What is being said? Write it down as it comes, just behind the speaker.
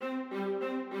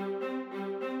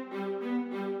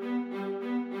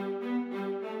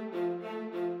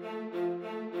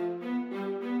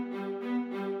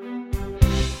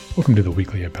Welcome to the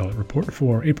Weekly Appellate Report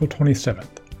for April 27th,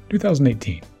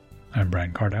 2018. I'm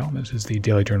Brian Cardell, and this is the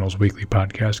Daily Journal's weekly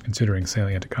podcast considering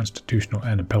salient constitutional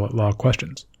and appellate law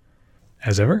questions.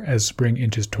 As ever, as spring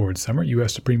inches towards summer,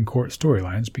 U.S. Supreme Court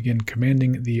storylines begin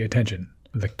commanding the attention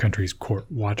of the country's court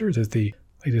watchers as the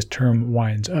latest term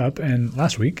winds up, and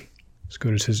last week,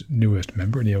 SCOTUS's newest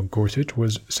member, Neil Gorsuch,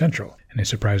 was central in a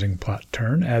surprising plot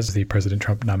turn as the President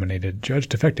Trump-nominated judge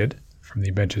defected from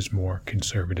the bench's more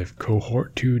conservative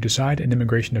cohort to decide an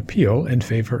immigration appeal in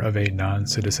favor of a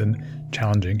non-citizen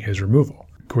challenging his removal.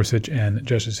 Gorsuch and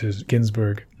Justices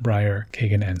Ginsburg, Breyer,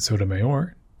 Kagan, and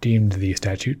Sotomayor deemed the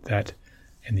statute that,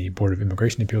 in the Board of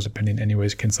Immigration Appeals opinion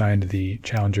anyways, consigned the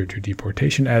challenger to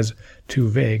deportation as too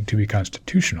vague to be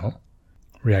constitutional.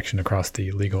 Reaction across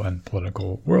the legal and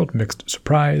political world mixed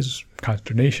surprise,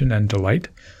 consternation, and delight.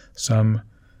 Some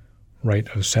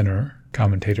right-of-center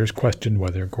commentators questioned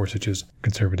whether Gorsuch's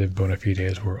conservative bona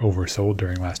fides were oversold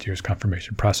during last year's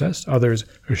confirmation process. Others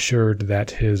assured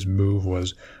that his move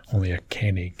was only a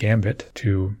canny gambit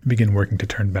to begin working to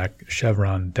turn back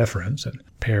Chevron deference and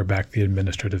pare back the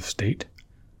administrative state.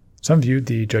 Some viewed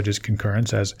the judge's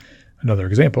concurrence as another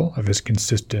example of his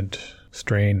consistent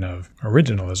strain of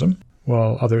originalism,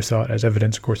 while others saw it as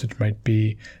evidence Gorsuch might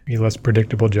be a less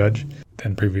predictable judge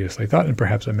than previously thought and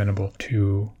perhaps amenable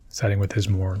to siding with his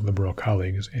more liberal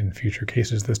colleagues in future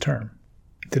cases this term.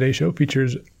 Today's show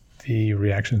features the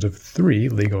reactions of three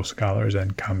legal scholars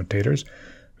and commentators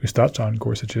whose thoughts on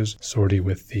Gorsuch's sortie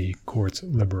with the court's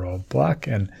liberal bloc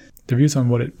and their views on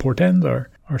what it portends are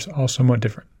all somewhat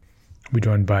different. We'll be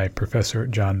joined by Professor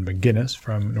John McGinnis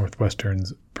from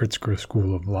Northwestern's Pritzker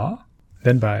School of Law,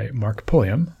 then by Mark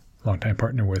Pulliam, longtime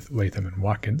partner with Latham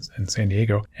Watkins in San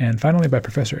Diego, and finally by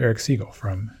Professor Eric Segall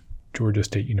from Georgia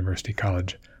State University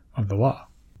College of the Law.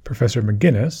 Professor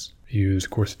McGinnis views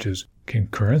Gorsuch's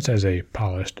concurrence as a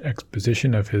polished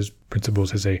exposition of his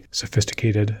principles as a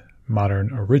sophisticated,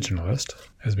 modern originalist,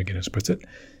 as McGinnis puts it.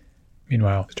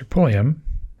 Meanwhile, Mr. Pulliam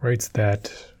writes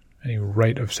that any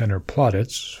right-of-center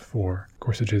plaudits for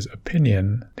Gorsuch's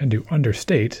opinion tend to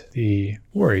understate the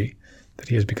worry that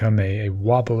he has become a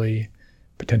wobbly,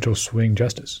 potential swing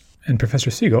justice. And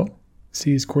Professor Segall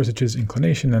sees Gorsuch's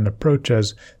inclination and approach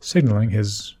as signaling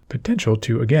his potential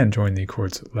to again join the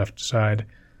court's left side,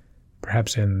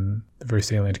 perhaps in the very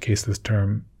salient case this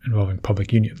term involving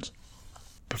public unions.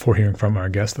 Before hearing from our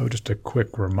guest, though, just a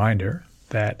quick reminder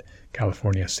that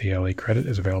California CLE credit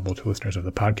is available to listeners of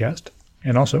the podcast,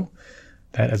 and also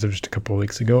that as of just a couple of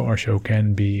weeks ago, our show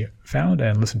can be found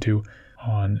and listened to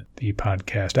on the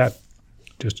podcast app.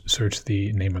 Just search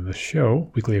the name of the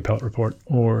show, Weekly Appellate Report,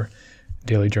 or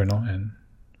Daily Journal, and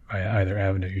via either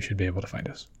avenue you should be able to find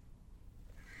us.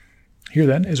 Here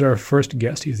then is our first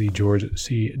guest. He's the George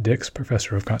C. Dix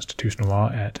Professor of Constitutional Law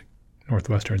at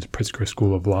Northwestern's Pritzker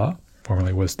School of Law.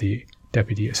 Formerly was the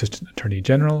Deputy Assistant Attorney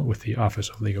General with the Office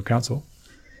of Legal Counsel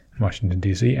in Washington,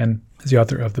 D.C., and is the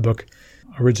author of the book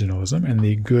Originalism and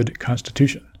the Good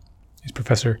Constitution. He's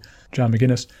Professor John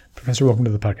McGinnis. Professor, welcome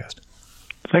to the podcast.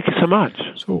 Thank you so much.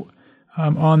 So,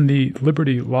 on the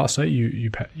Liberty Law site, you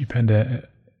penned a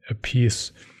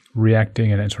piece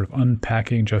reacting and sort of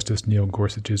unpacking Justice Neil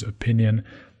Gorsuch's opinion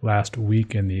last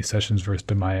week in the Sessions v.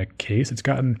 DiMaia case. It's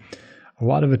gotten a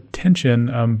lot of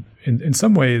attention in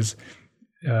some ways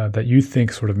that you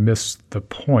think sort of missed the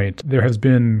point. There has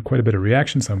been quite a bit of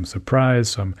reaction, some surprise,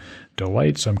 some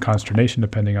delight, some consternation,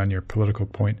 depending on your political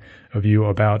point of view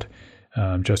about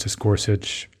Justice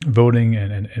Gorsuch voting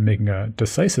and making a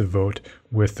decisive vote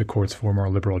with the court's four more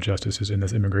liberal justices in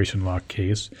this immigration law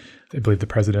case. I believe the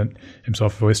president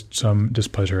himself voiced some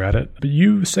displeasure at it. But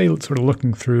you say, sort of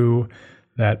looking through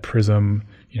that prism,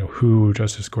 who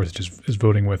Justice Gorsuch is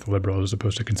voting with, liberals as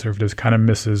opposed to conservatives, kind of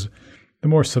misses the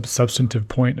more substantive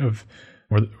point of,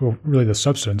 or really the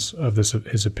substance of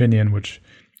his opinion, which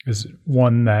is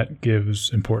one that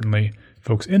gives, importantly,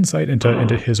 folks insight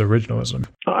into his originalism.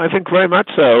 I think very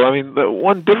much so. I mean, the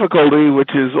one difficulty,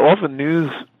 which is often news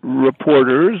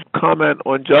reporters comment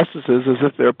on justices as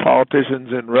if they're politicians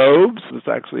in robes. It's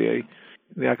actually in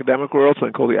the academic world,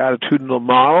 something called the attitudinal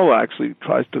model actually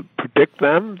tries to predict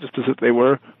them, just as if they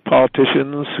were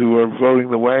politicians who are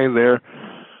voting the way their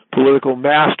political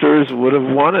masters would have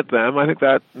wanted them. I think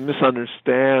that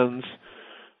misunderstands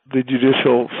the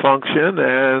judicial function,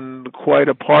 and quite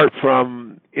apart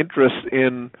from interest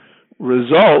in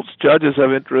results, judges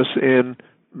have interest in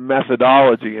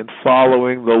methodology and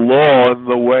following the law and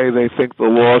the way they think the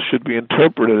law should be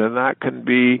interpreted, and that can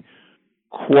be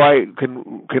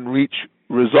can reach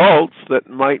results that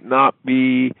might not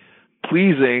be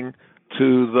pleasing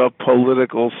to the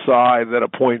political side that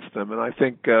appoints them. And I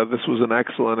think this was an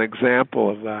excellent example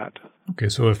of that. Okay,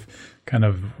 so if kind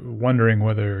of wondering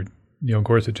whether Neil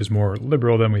Gorsuch is more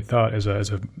liberal than we thought as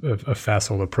a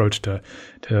facile approach to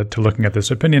looking at this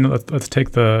opinion, let's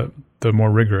take the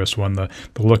more rigorous one, the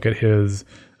look at his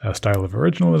style of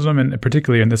originalism, and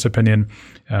particularly in this opinion,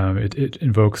 it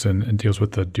invokes and deals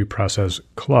with the due process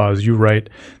clause. You write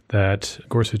that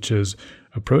Gorsuch's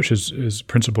approach, his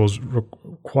principles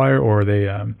require, or they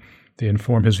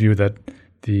inform his view that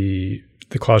the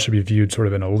clause should be viewed sort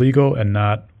of in a legal and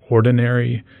not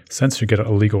ordinary sense. You get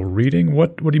a legal reading.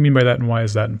 What do you mean by that, and why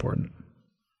is that important?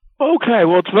 Okay,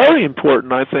 well, it's very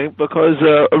important, I think, because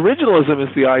originalism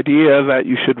is the idea that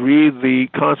you should read the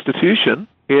Constitution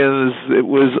as it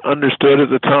was understood at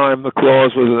the time the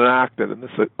clause was enacted. And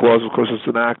this clause, of course, was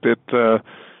enacted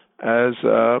as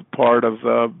part of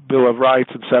the Bill of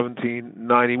Rights in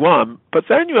 1791. But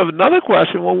then you have another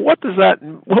question. Well, what does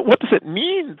it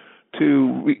mean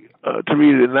to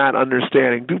read it in that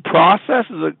understanding? Due process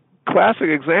is a classic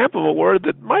example of a word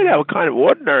that might have a kind of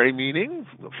ordinary meaning,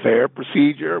 fair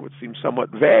procedure, which seems somewhat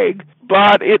vague,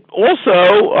 but it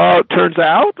also turns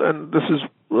out, and this is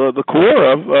the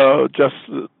core of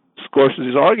Justice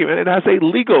Gorsuch's argument, it has a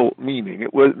legal meaning.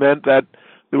 It meant that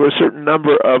there were a certain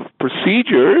number of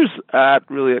procedures at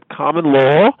common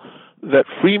law that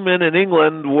freemen in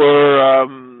England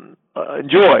were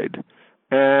enjoyed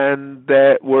and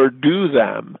that were due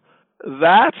them.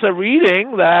 That's a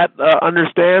reading that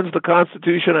understands the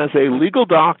Constitution as a legal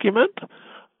document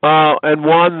and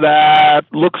one that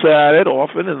looks at it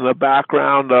often in the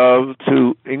background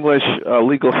to English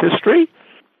legal history.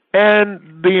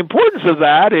 And the importance of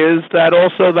that is that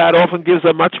also that often gives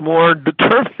a much more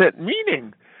determinate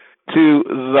meaning to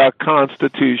the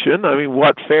Constitution. I mean,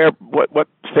 what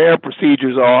fair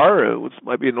procedures are, which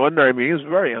might be an ordinary meaning, is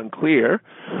very unclear.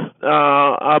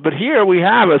 But here we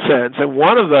have a sense, and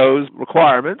one of those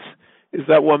requirements is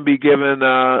that one be given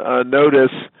a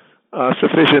notice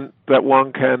sufficient that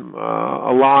one can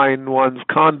align one's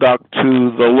conduct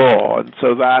to the law. And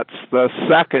so that's the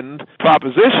second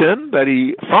proposition that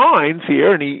he finds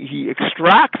here, and he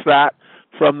extracts that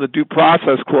from the due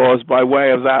process clause by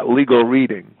way of that legal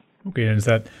reading. Okay, and is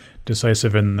that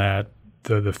decisive in that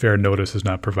the fair notice is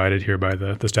not provided here by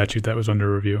the statute that was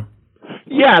under review?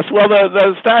 Yes, well,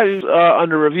 the statute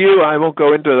under review, I won't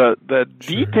go into the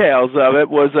details of it,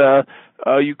 was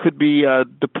you could be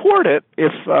deported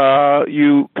if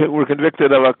you were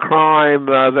convicted of a crime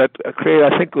that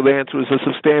created, I think the answer was a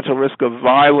substantial risk of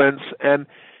violence, and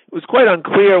it was quite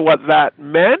unclear what that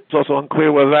meant. It's also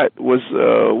unclear whether that was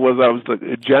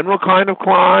the general kind of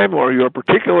crime or your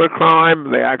particular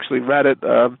crime. They actually read it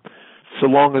so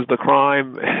long as the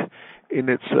crime in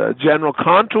its general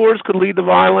contours could lead to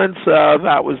violence.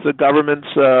 That was the government's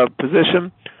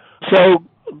position. So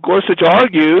Gorsuch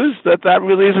argues that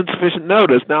really isn't sufficient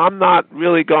notice. Now, I'm not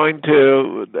really going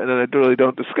to, and I really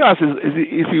don't discuss, is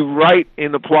if you write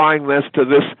in applying this to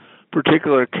this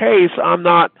particular case, I'm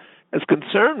not as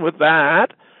concerned with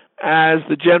that as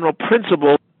the general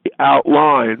principle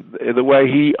outlined, the way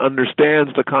he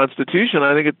understands the Constitution.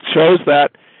 I think it shows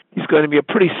that he's going to be a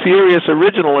pretty serious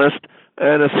originalist,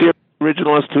 and a serious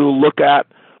originalist who look at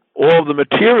all of the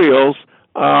materials,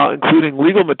 including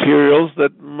legal materials,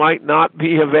 that might not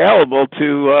be available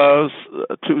to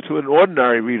an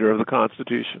ordinary reader of the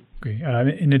Constitution.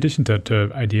 Okay. In addition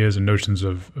to ideas and notions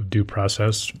of due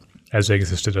process, as they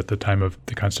existed at the time of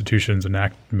the Constitution's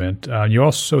enactment, you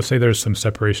also say there's some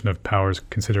separation of powers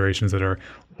considerations that are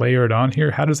layered on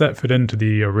here. How does that fit into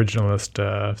the originalist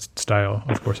style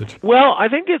of Gorsuch? Well, I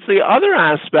think it's the other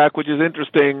aspect which is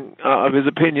interesting of his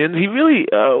opinions. He really,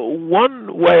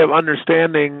 one way of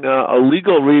understanding a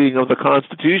legal reading of the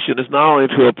Constitution is not only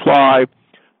to apply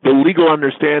the legal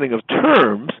understanding of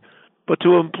terms, but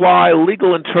to imply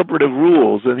legal interpretive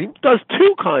rules. And he does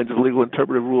two kinds of legal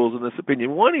interpretive rules in this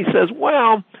opinion. One, he says,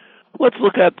 well, let's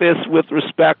look at this with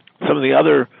respect to some of the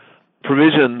other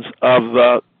provisions of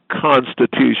the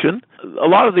Constitution. A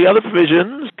lot of the other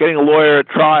provisions, getting a lawyer at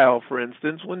trial, for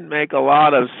instance, wouldn't make a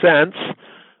lot of sense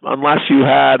unless you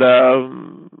had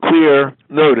clear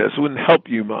notice. It wouldn't help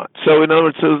you much. So in other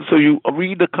words, so you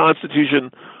read the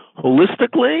Constitution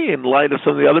holistically in light of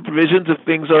some of the other provisions if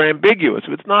things are ambiguous.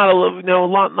 If it's not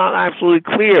not absolutely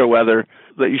clear whether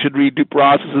that you should read due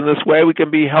process in this way, we can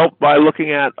be helped by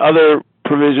looking at other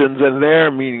provisions and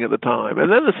their meaning at the time. And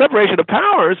then the separation of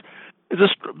powers is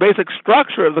a basic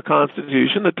structure of the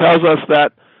Constitution that tells us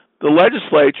that the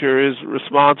legislature is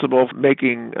responsible for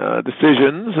making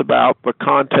decisions about the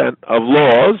content of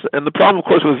laws. And the problem, of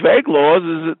course, with vague laws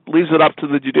is it leaves it up to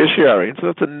the judiciary. And so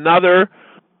that's another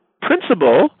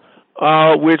principle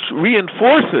which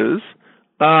reinforces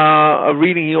a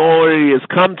reading he already has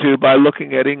come to by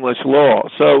looking at English law.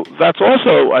 So that's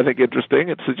also, I think, interesting.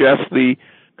 It suggests the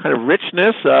kind of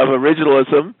richness of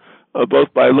originalism,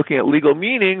 both by looking at legal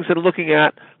meanings and looking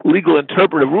at legal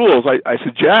interpretive rules. I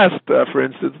suggest, for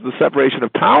instance, the separation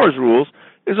of powers rules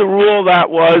is a rule that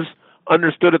was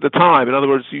understood at the time. In other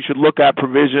words, you should look at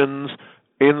provisions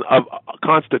of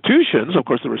constitutions, of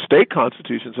course there were state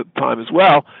constitutions at the time as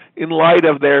well, in light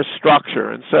of their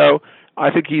structure. And so I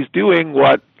think he's doing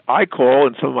what I call,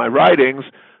 in some of my writings,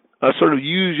 sort of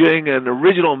using an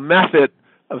original method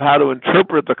of how to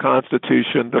interpret the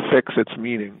Constitution to fix its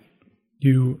meaning.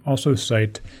 You also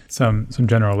cite some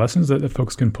general lessons that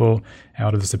folks can pull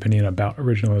out of this opinion about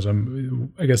originalism.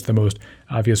 I guess the most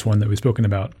obvious one that we've spoken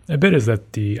about a bit is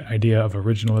that the idea of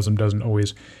originalism doesn't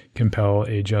always compel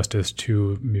a justice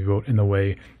to vote in the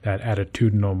way that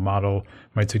attitudinal model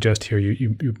might suggest here.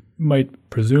 You might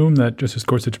presume that Justice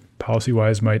Gorsuch,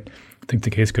 policy-wise, might think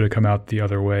the case could have come out the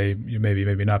other way,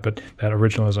 maybe not, but that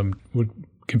originalism would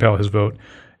compel his vote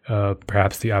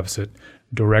perhaps the opposite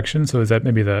direction. So is that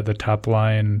maybe the top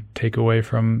line takeaway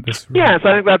from this? Yes,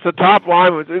 I think that's the top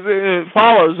line. It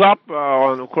follows up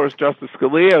on, of course, Justice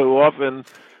Scalia, who often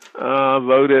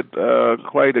voted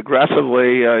quite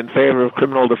aggressively in favor of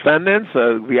criminal defendants.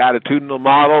 The attitudinal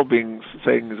model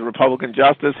saying he's a Republican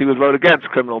justice, he would vote against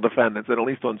criminal defendants, and at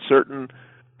least on certain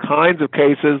kinds of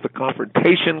cases, the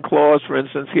confrontation clause, for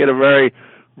instance, he had a very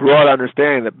broad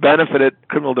understanding that benefited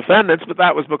criminal defendants, but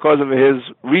that was because of his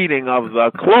reading of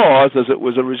the clause as it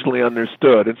was originally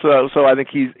understood. And so I think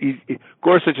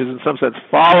Gorsuch is in some sense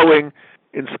following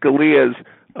in Scalia's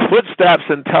footsteps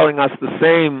and telling us the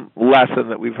same lesson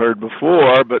that we've heard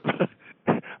before, but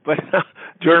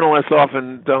journalists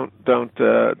often don't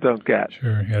get.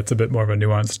 Sure, yeah, it's a bit more of a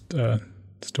nuanced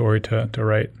story to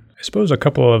write. I suppose a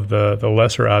couple of the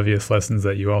lesser obvious lessons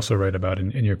that you also write about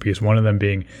in your piece, one of them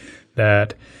being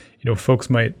that, folks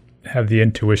might have the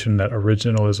intuition that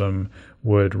originalism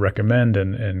would recommend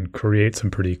and create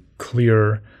some pretty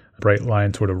clear, bright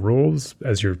line sort of rules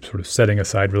as you're sort of setting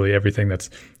aside really everything that's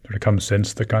sort of come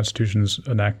since the Constitution's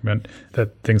enactment,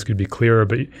 that things could be clearer.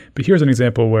 But here's an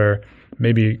example where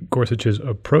maybe Gorsuch's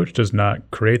approach does not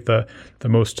create the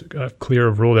most clear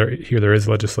rule. There is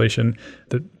legislation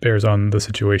that bears on the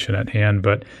situation at hand,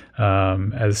 but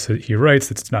as he writes,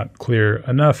 it's not clear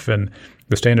enough, and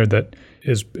the standard that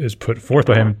is put forth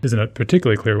by him isn't a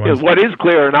particularly clear one. Yes, what is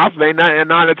clear enough may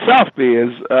not itself be as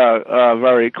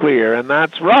very clear, and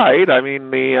that's right. I mean,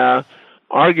 the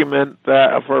argument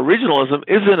for originalism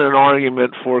isn't an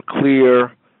argument for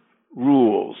clear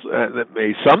rules. And it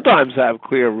may sometimes have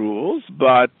clear rules,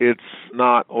 but it's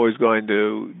not always going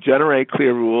to generate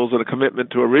clear rules, and a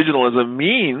commitment to originalism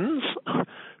means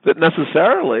that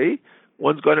necessarily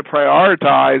one's going to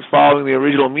prioritize following the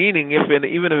original meaning, even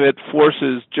if it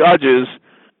forces judges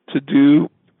to do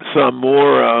some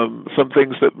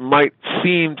things that might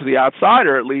seem to the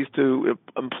outsider, at least, to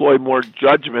employ more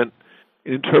judgment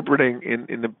in interpreting,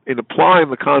 in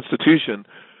applying the Constitution.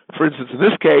 For instance, in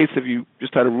this case, if you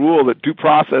just had a rule that due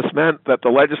process meant that the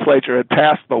legislature had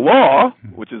passed the law,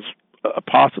 which is a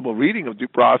possible reading of due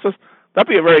process, that'd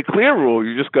be a very clear rule.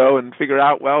 You just go and figure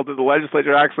out, well, did the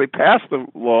legislature actually pass the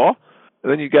law?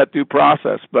 And then you get due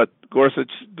process. But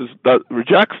Gorsuch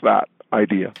rejects that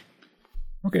idea.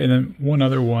 Okay, and then one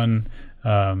other lesson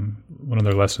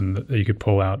that you could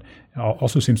pull out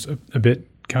also seems a bit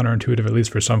counterintuitive, at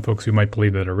least for some folks who might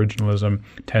believe that originalism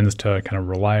tends to kind of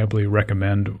reliably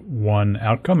recommend one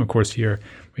outcome. Of course, here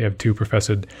we have two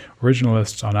professed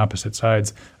originalists on opposite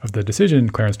sides of the decision,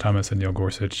 Clarence Thomas and Neil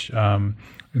Gorsuch. And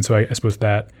so I suppose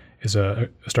that is a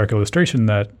stark illustration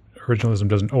that originalism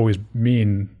doesn't always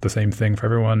mean the same thing for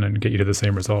everyone and get you to the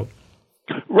same result.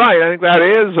 Right, I think that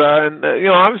is,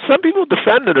 some people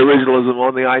defended originalism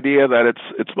on the idea that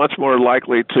it's much more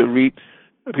likely to reach.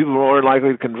 People are more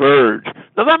likely to converge.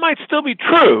 Now, that might still be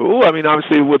true. I mean,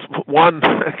 obviously, with one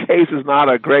case is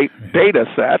not a great data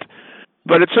set,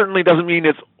 but it certainly doesn't mean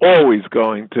it's always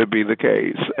going to be the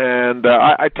case. And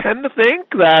I tend to think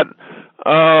that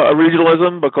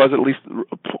originalism, because at least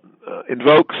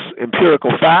invokes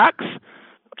empirical facts,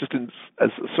 just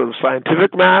as a sort of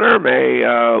scientific matter, may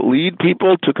lead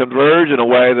people to converge in a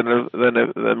way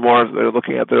than more if they're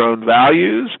looking at their own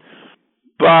values.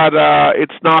 But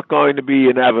it's not going to be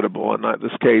inevitable, and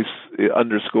this case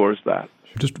underscores that.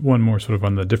 Just one more sort of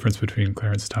on the difference between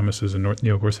Clarence Thomas's and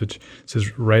Neil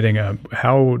Gorsuch's writing.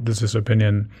 How does this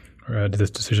opinion or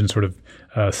this decision sort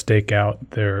of stake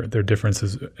out their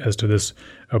differences as to this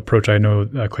approach? I know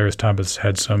Clarence Thomas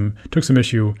took some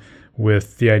issue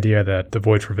with the idea that the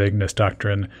void for vagueness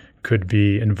doctrine could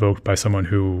be invoked by someone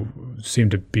who seemed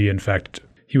to be, in fact,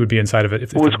 he would be inside of it.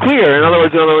 It was clear. In other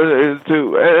words,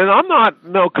 and I'm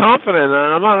not confident, and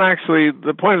I'm not actually,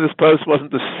 the point of this post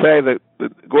wasn't to say that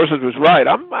Gorsuch was right.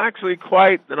 I'm actually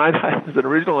quite, and as an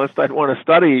originalist, I'd want to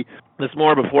study this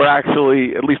more before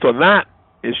actually, at least on that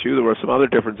issue, there were some other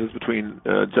differences between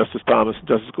Justice Thomas and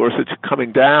Justice Gorsuch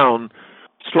coming down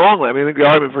strongly. I think the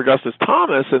argument for Justice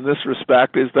Thomas in this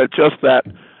respect is that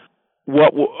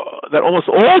that almost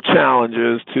all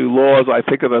challenges to laws, I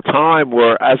think, at the time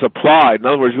were as applied. In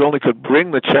other words, you only could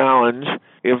bring the challenge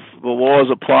if the laws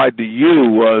applied to you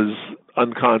was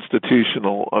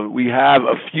unconstitutional. We have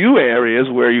a few areas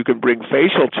where you can bring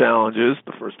facial challenges.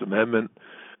 The First Amendment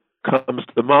comes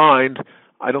to mind.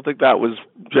 I don't think that was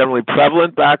generally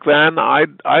prevalent back then.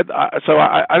 So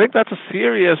I think that's a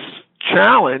serious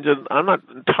challenge, and I'm not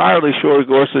entirely sure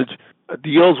Gorsuch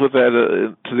deals with it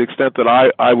to the extent that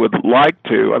I would like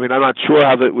to. I'm not sure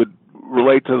how that would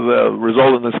relate to the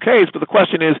result in this case, but the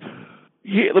question is,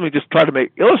 let me just try to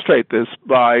illustrate this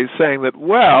by saying that,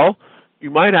 well, you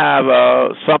might have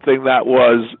something that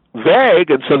was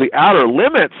vague, and so the outer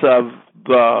limits of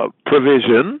the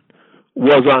provision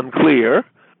was unclear,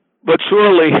 but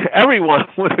surely everyone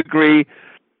would agree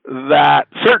that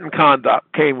certain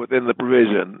conduct came within the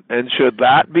provision, and should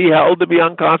that be held to be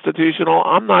unconstitutional?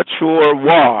 I'm not sure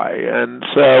why, and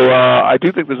so I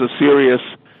do think there's a serious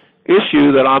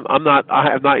issue that I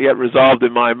have not yet resolved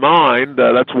in my mind.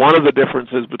 That's one of the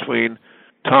differences between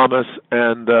Thomas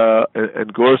and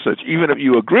Gorsuch. Even if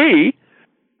you agree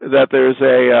that there's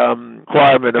a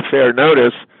requirement of fair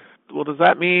notice, well, does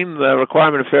that mean the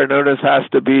requirement of fair notice has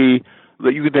to be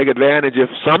that you can take advantage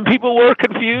if some people were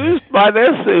confused by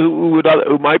this,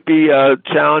 who might be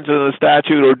challenged in the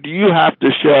statute, or do you have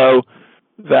to show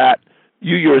that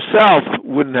you yourself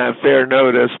wouldn't have fair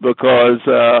notice because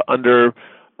under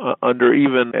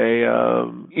even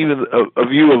a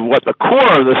view of what the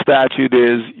core of the statute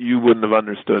is, you wouldn't have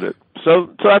understood it? So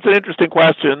that's an interesting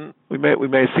question. We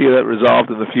may see that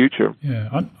resolved in the future. Yeah,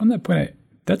 on that point,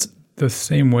 that's the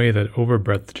same way that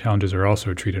overbreadth challenges are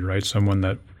also treated, right? Someone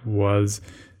that was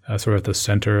sort of at the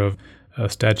center of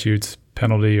statute's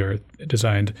penalty or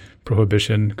designed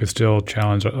prohibition could still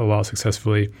challenge a law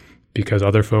successfully because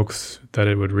other folks that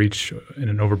it would reach in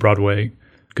an overbroad way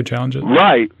could challenge it?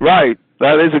 Right.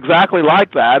 That is exactly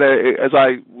like that. As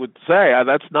I would say,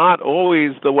 that's not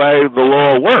always the way the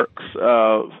law works.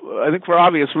 I think for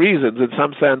obvious reasons. In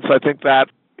some sense, I think that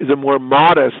is a more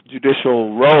modest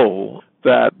judicial role,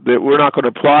 that we're not going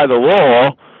to apply the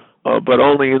law, but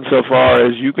only insofar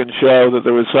as you can show that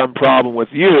there was some problem with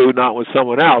you, not with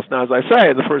someone else. Now, as I say,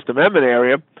 in the First Amendment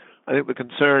area, I think the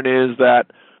concern is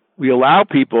that we allow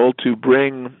people to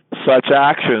bring such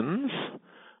actions,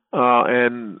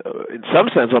 and in some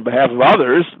sense on behalf of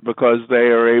others, because they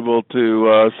are able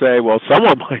to say, well,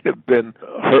 someone might have been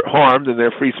harmed in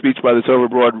their free speech by this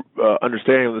overbroad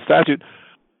understanding of the statute.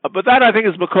 But that, I think,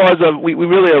 is because we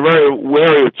really are very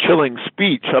wary of chilling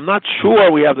speech. I'm not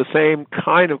sure we have the same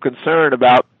kind of concern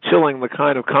about chilling the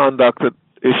kind of conduct at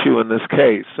issue in this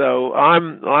case. So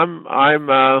I'm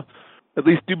at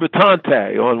least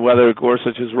dubitante on whether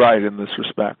Gorsuch is right in this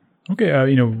respect. Okay,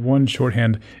 one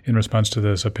shorthand in response to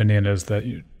this opinion is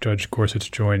that Judge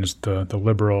Gorsuch joins the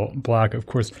liberal bloc. Of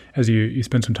course, as you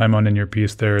spend some time on in your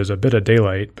piece, there is a bit of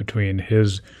daylight between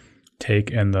his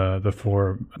take and the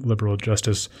four liberal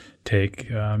justice take.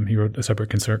 He wrote a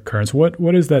separate concurrence.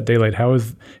 What is that daylight? How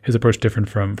is his approach different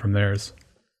from theirs?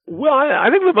 Well, I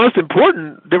think the most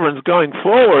important difference going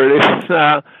forward is,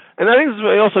 and I think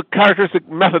it's also characteristic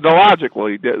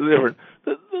methodologically different.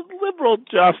 The liberal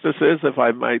justices, if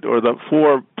I might, or the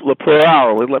four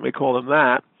plurality, let me call them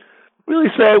that, really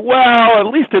say, well, at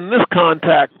least in this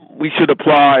context, we should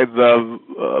apply the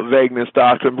vagueness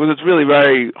doctrine, because it's really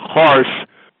very harsh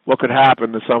what could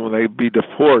happen to someone. They'd be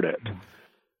deported.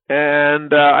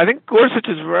 And I think Gorsuch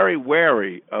is very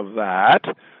wary of that,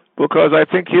 because I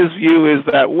think his view is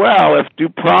that, well, if due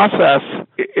process,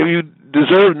 if you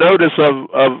deserve notice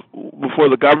of before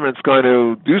the government's going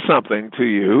to do something to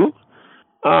you,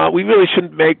 we really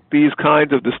shouldn't make these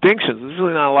kinds of distinctions. There's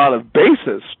really not a lot of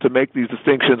basis to make these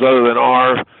distinctions other than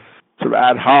our sort of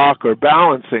ad hoc or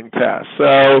balancing test.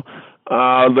 So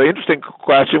the interesting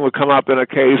question would come up in a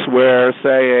case where,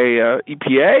 say, a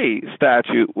EPA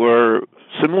statute were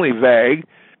similarly vague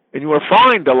and you were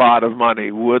fined a lot of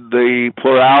money. Would the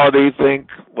plurality think,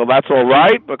 well, that's all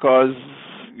right because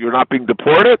you're not being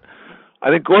deported? I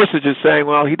think Gorsuch is saying,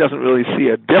 well, he doesn't really see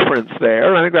a difference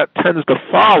there. And I think that tends to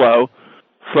follow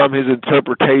from his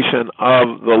interpretation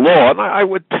of the law. And I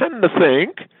would tend to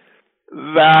think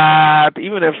that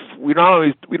even if we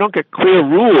don't get clear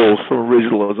rules from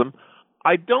originalism,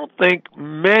 I don't think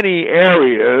many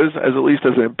areas, as at least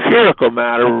as an empirical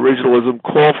matter, originalism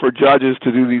call for judges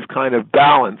to do these kind of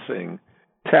balancing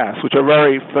tests, which are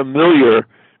very familiar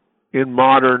in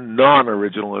modern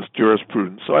non-originalist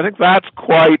jurisprudence. So I think that's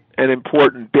quite an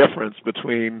important difference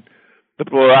between the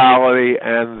plurality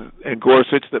and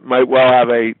Gorsuch that might well have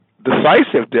a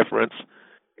decisive difference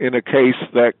in a case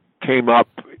that came up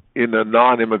in a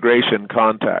non-immigration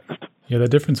context. Yeah, that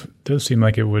difference does seem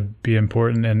like it would be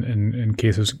important in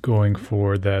cases going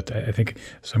forward that I think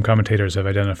some commentators have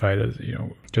identified as,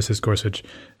 Justice Gorsuch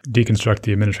deconstruct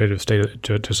the administrative state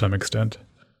to some extent.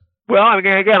 Well,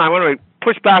 again, I want to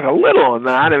push back a little on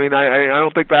that. I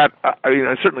don't think that,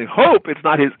 I certainly hope it's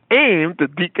not his aim to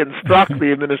deconstruct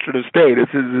the administrative state.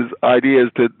 It's his idea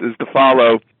is to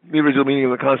follow the original meaning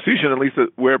of the Constitution, at least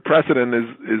where precedent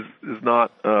is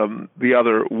not the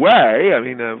other way.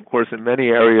 Of course, in many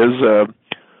areas,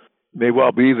 may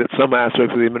well be that some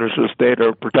aspects of the administrative state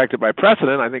are protected by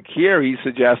precedent. I think here he's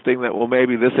suggesting that,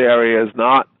 maybe this area is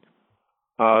not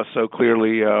so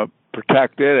clearly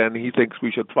protected, and he thinks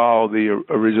we should follow the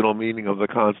original meaning of the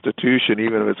Constitution,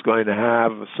 even if it's going to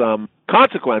have some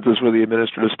consequences for the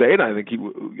administrative state. I think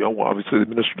obviously the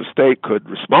administrative state could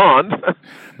respond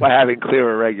by having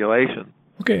clearer regulation.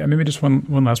 Okay, maybe just one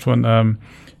last one.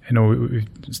 I know we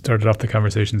started off the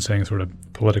conversation saying sort of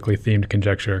politically themed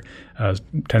conjecture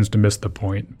tends to miss the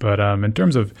point, but in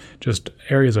terms of just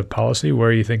areas of policy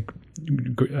where you think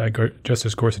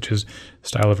Justice Gorsuch's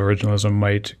style of originalism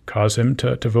might cause him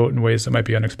to vote in ways that might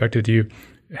be unexpected, do you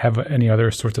have any other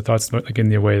sorts of thoughts, like in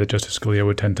the way that Justice Scalia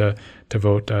would tend to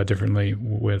vote differently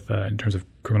with in terms of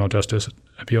criminal justice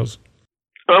appeals?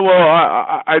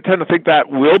 I tend to think that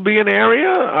will be an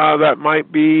area that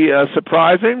might be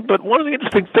surprising. But one of the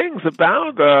interesting things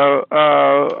about,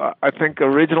 I think,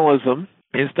 originalism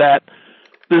is that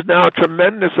there's now a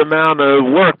tremendous amount of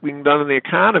work being done in the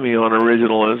academy on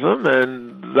originalism,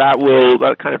 and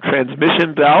that kind of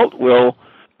transmission belt will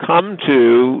come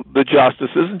to the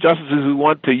justices, and justices who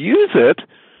want to use it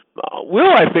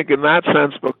will, I think, in that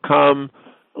sense, become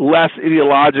less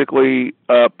ideologically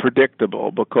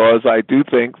predictable, because I do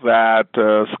think that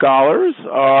scholars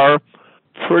are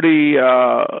pretty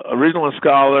originalist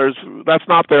scholars. That's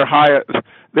not their highest.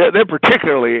 They're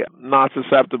particularly not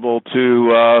susceptible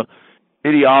to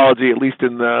ideology, at least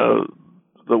in the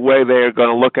way they are going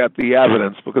to look at the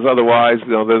evidence, because otherwise,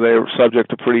 they're subject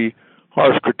to pretty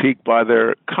harsh critique by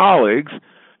their colleagues.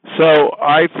 So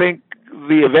I think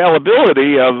the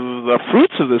availability of the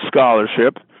fruits of this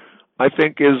scholarship, I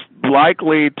think, is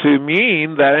likely to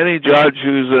mean that any judge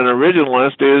who's an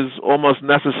originalist is almost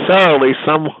necessarily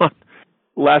somewhat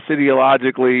less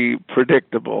ideologically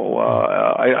predictable.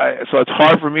 So it's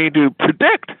hard for me to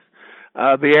predict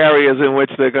the areas in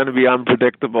which they're going to be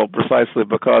unpredictable precisely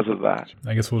because of that.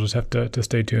 I guess we'll just have to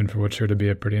stay tuned for what's sure to be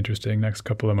a pretty interesting next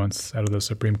couple of months out of the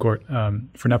Supreme Court.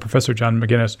 For now, Professor John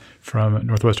McGinnis from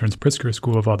Northwestern's Pritzker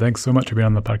School of Law, thanks so much for being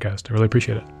on the podcast. I really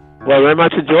appreciate it. Well, very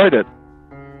much enjoyed it.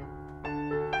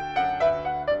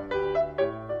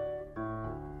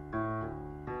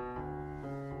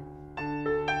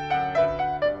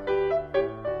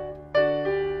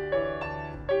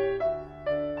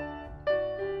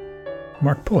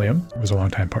 Mark Pulliam was a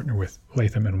longtime partner with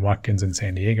Latham and Watkins in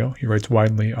San Diego. He writes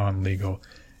widely on legal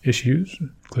issues,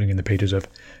 including in the pages of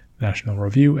National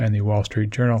Review and the Wall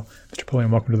Street Journal. Mr. Pulliam,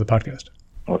 welcome to the podcast.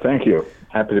 Well, thank you.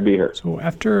 Happy to be here. So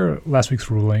after last week's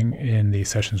ruling in the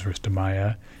Sessions v.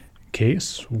 DiMaia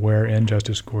case, wherein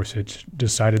Justice Gorsuch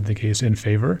decided the case in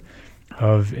favor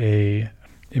of a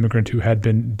immigrant who had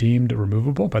been deemed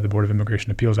removable by the Board of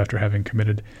Immigration Appeals after having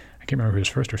committed, I can't remember his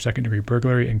first or second degree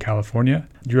burglary in California,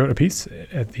 you wrote a piece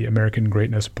at the American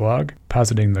Greatness blog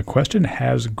positing the question,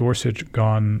 has Gorsuch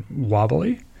gone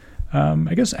wobbly?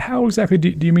 I guess, how exactly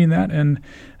do you mean that?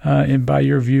 And by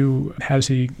your view, has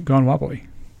he gone wobbly?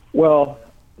 Well,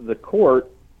 the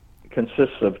court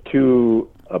consists of two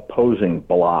opposing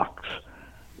blocks.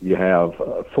 You have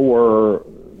four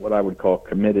what I would call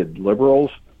committed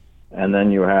liberals, and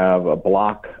then you have a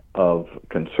block of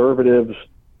conservatives.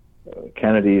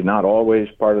 Kennedy, not always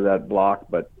part of that block,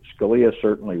 but Scalia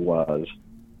certainly was.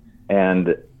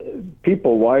 And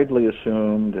people widely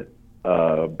assumed,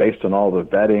 based on all the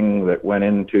vetting that went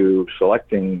into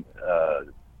selecting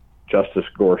Justice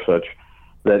Gorsuch,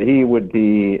 that he would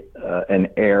be an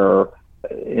heir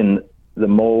in the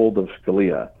mold of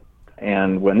Scalia.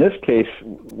 And when this case,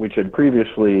 which had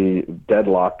previously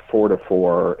deadlocked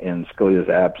 4-4 in Scalia's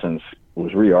absence,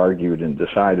 was re-argued and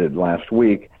decided last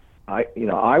week,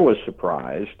 I was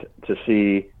surprised to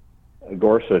see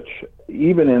Gorsuch,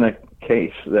 even in a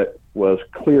case that was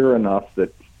clear enough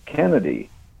that Kennedy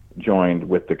joined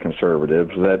with the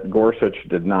conservatives, that Gorsuch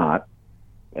did not.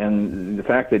 And the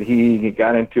fact that he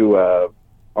got into an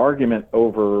argument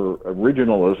over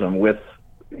originalism with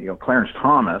Clarence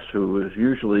Thomas, who is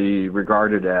usually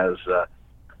regarded as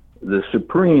the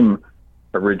supreme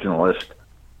originalist,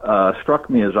 struck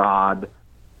me as odd.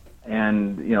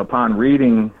 And upon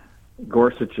reading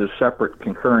Gorsuch's separate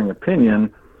concurring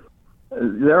opinion,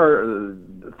 there are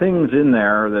things in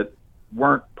there that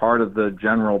weren't part of the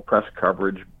general press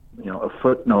coverage. A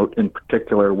footnote in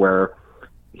particular where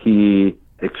he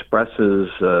expresses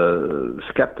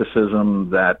skepticism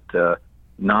that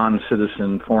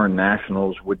non-citizen foreign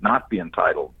nationals would not be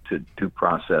entitled to due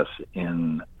process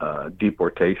in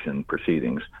deportation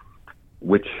proceedings,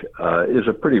 which is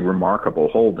a pretty remarkable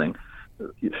holding.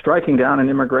 Striking down an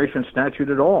immigration statute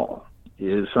at all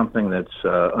is something that's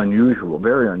unusual,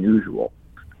 very unusual.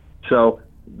 So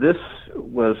this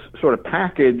was sort of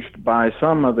packaged by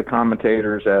some of the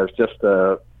commentators as just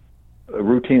a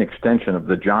routine extension of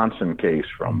the Johnson case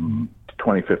from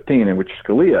 2015, in which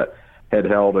Scalia had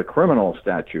held a criminal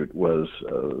statute was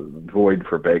void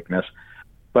for vagueness.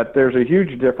 But there's a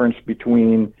huge difference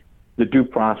between the due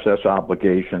process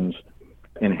obligations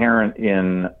inherent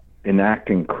in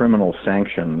enacting criminal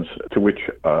sanctions to which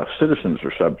citizens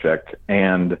are subject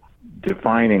and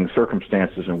defining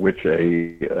circumstances in which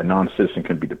a non-citizen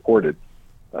can be deported,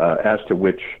 as to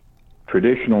which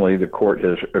traditionally the court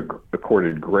has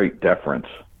accorded great deference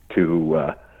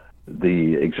to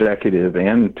the executive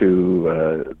and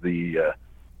to the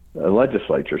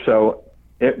legislature. So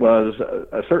it was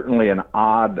certainly an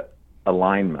odd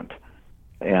alignment.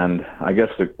 And I guess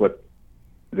what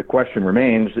the question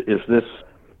remains is this.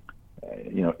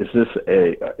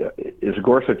 Is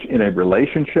Gorsuch in a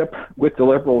relationship with the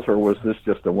liberals, or was this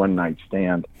just a one-night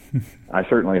stand? I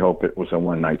certainly hope it was a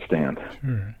one-night stand.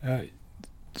 Sure.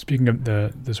 Speaking of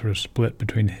the sort of split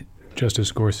between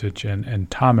Justice Gorsuch and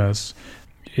Thomas,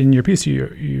 in your piece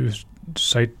you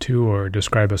cite to or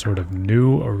describe a sort of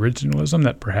new originalism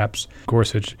that perhaps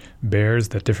Gorsuch bears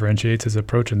that differentiates his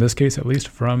approach, in this case at least,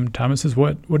 from Thomas's.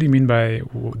 What do you mean by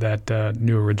that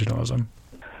new originalism?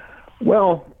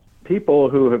 Well, people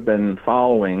who have been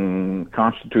following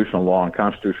constitutional law and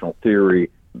constitutional theory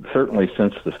certainly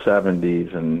since the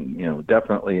 70s and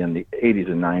definitely in the 80s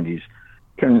and 90s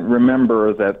can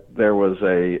remember that there was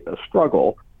a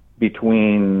struggle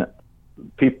between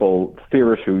people,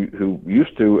 theorists who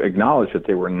used to acknowledge that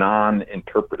they were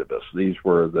non-interpretivists. These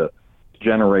were the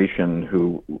generation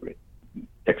who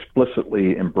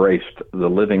explicitly embraced the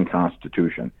living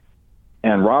Constitution.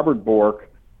 And Robert Bork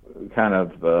kind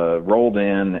of rolled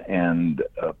in and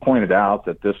pointed out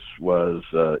that this was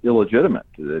illegitimate,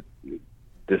 that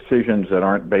decisions that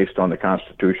aren't based on the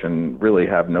Constitution really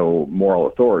have no moral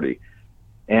authority.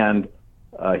 And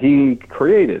he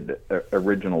created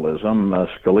originalism.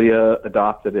 Scalia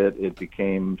adopted it. It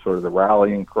became sort of the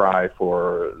rallying cry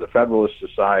for the Federalist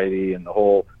Society and the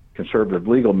whole conservative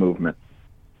legal movement.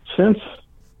 Since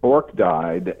Bork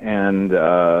died, and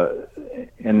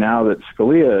now that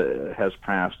Scalia has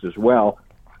passed as well,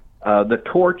 the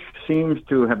torch seems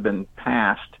to have been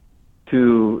passed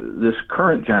to this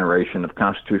current generation of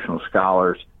constitutional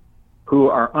scholars who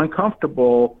are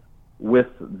uncomfortable with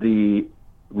the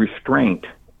restraint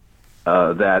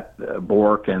that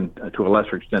Bork and to a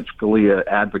lesser extent Scalia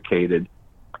advocated.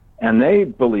 And they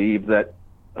believe that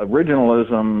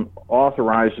originalism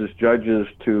authorizes judges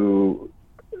to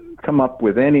come up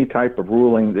with any type of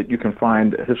ruling that you can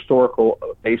find a historical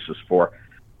basis for.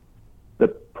 The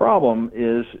problem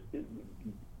is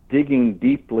digging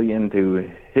deeply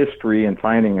into history and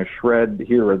finding a shred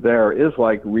here or there is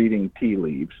like reading tea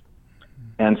leaves.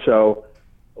 And so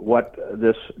what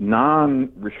this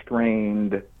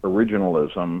non-restrained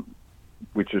originalism,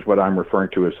 which is what I'm referring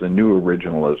to as the new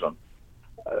originalism,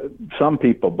 some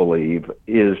people believe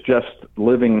is just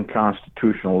living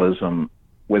constitutionalism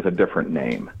with a different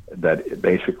name, that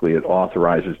basically it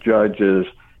authorizes judges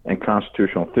and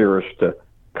constitutional theorists to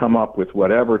come up with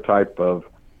whatever type of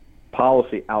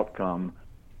policy outcome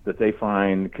that they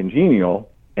find congenial,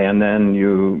 and then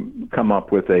you come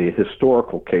up with a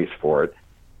historical case for it.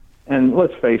 And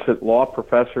let's face it, law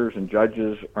professors and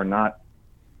judges are not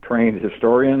trained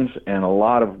historians, and a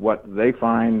lot of what they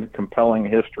find compelling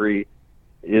history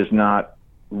is not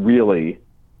really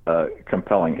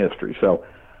compelling history. So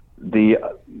the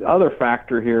other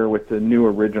factor here with the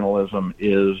new originalism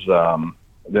is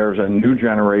there's a new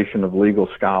generation of legal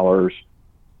scholars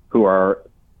who are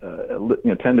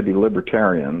tend to be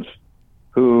libertarians,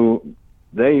 who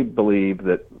they believe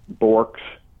that Bork's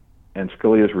and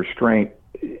Scalia's restraint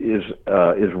is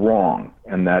wrong,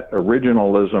 and that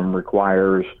originalism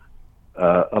requires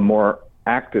a more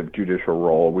active judicial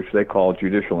role, which they call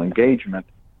judicial engagement.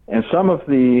 And some of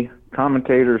the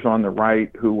commentators on the right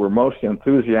who were most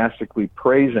enthusiastically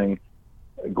praising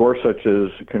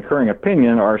Gorsuch's concurring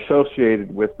opinion are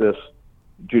associated with this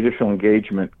judicial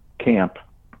engagement camp,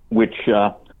 which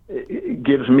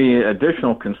gives me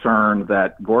additional concern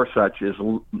that Gorsuch is,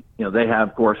 they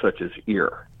have Gorsuch's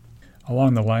ear.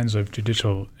 Along the lines of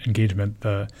judicial engagement,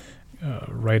 the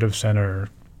right of center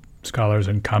scholars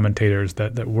and commentators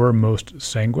that were most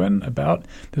sanguine about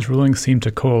this ruling seem to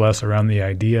coalesce around the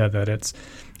idea that it's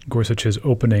Gorsuch's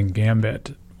opening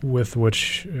gambit with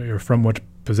which, or from which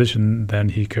position then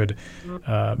he could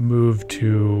move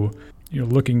to,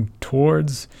 looking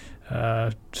towards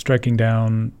striking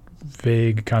down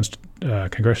vague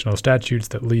congressional statutes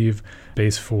that leave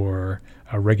space for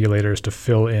regulators to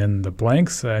fill in the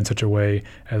blanks in such a way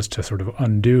as to sort of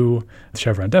undo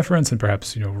Chevron deference and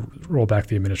perhaps, roll back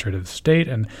the administrative state.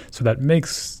 And so that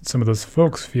makes some of those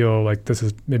folks feel like this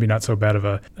is maybe not so bad of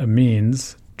a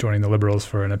means, joining the liberals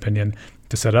for an opinion,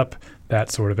 to set up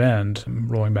that sort of end,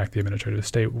 rolling back the administrative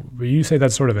state. Would you say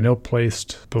that's sort of an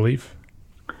ill-placed belief?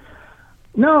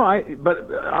 No,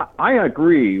 I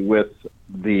agree with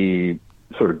the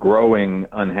sort of growing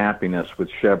unhappiness with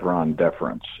Chevron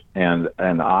deference, and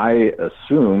I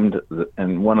assumed that,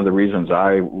 and one of the reasons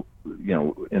I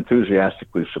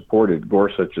enthusiastically supported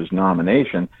Gorsuch's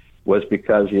nomination was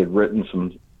because he had written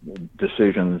some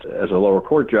decisions as a lower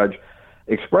court judge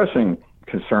expressing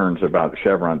concerns about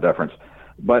Chevron deference,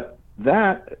 but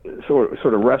that sort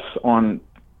of rests on,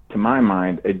 to my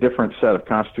mind, a different set of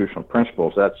constitutional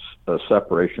principles. That's a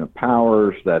separation of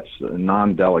powers, that's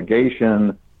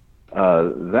non-delegation.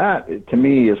 That, to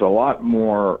me, is a lot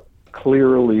more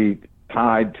clearly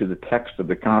tied to the text of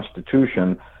the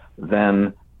Constitution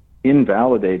than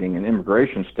invalidating an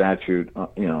immigration statute, on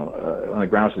the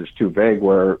grounds that it's too vague,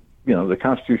 where, the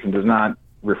Constitution does not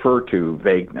refer to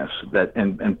vagueness,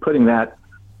 and putting that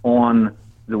on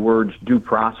the words due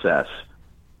process,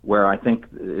 where I think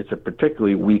it's a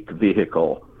particularly weak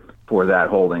vehicle for that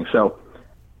holding. So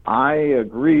I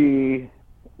agree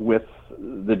with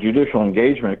the judicial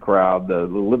engagement crowd, the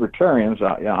libertarians.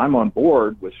 I'm on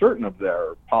board with certain of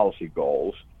their policy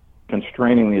goals,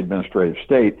 constraining the administrative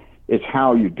state. It's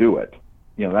how you do it.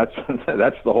 That's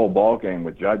the whole ballgame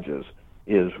with judges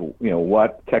is,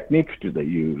 what techniques do they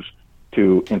use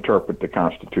to interpret the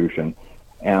Constitution?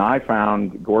 And I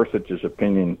found Gorsuch's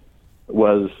opinion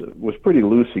was pretty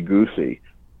loosey-goosey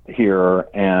here,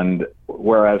 and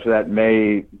whereas that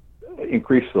may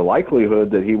increase the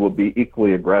likelihood that he will be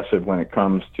equally aggressive when it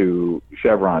comes to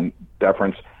Chevron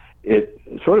deference, it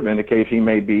sort of indicates he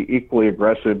may be equally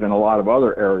aggressive in a lot of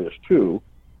other areas too.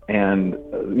 And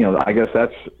I guess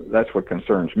that's what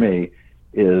concerns me,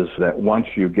 is that once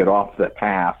you get off that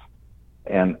path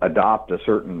and adopt a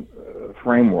certain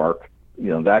framework,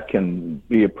 that can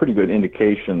be a pretty good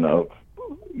indication of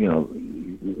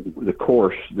the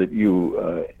course that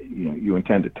you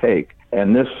intend to take.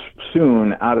 And this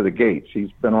soon out of the gates,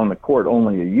 he's been on the court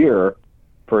only a year,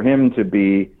 for him to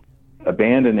be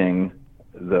abandoning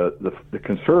the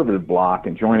conservative bloc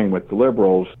and joining with the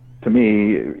liberals, to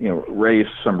me,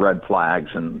 raised some red flags,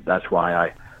 and that's why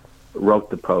I wrote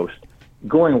the post.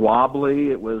 Going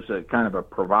wobbly, it was a kind of a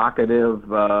provocative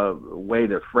way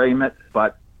to frame it,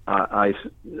 but I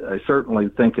certainly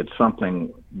think it's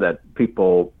something that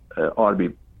people ought to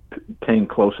be paying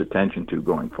close attention to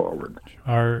going forward.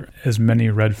 Are as many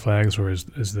red flags, or is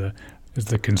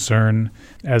the concern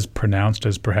as pronounced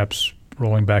as perhaps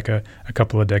rolling back a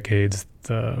couple of decades,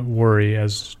 the worry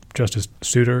as Justice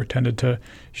Souter tended to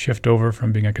shift over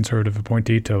from being a conservative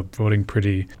appointee to voting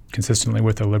pretty consistently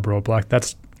with a liberal bloc?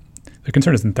 The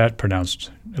concern isn't that pronounced,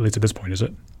 at least at this point, is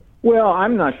it? Well,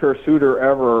 I'm not sure Souter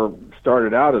ever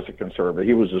started out as a conservative.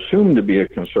 He was assumed to be a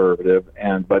conservative,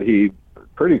 but he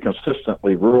pretty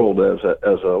consistently ruled as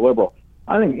a liberal.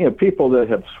 I think people that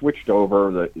have switched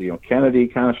over, Kennedy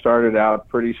kind of started out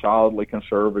pretty solidly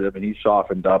conservative, and he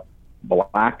softened up.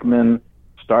 Blackmun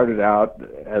started out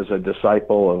as a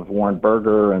disciple of Warren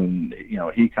Burger, and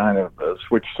he kind of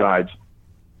switched sides.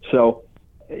 So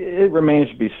it remains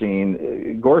to be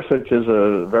seen. Gorsuch is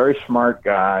a very smart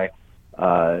guy.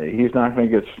 He's not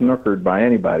going to get snookered by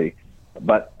anybody.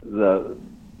 But the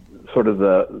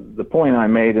point I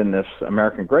made in this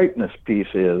American Greatness piece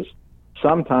is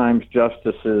sometimes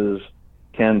justices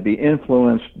can be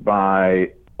influenced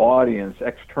by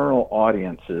external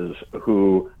audiences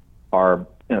who are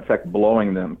in effect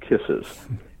blowing them kisses.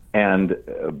 And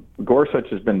Gorsuch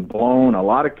has been blown a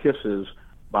lot of kisses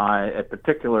by a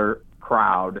particular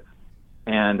crowd,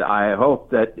 and I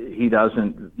hope that he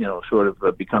doesn't,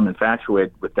 become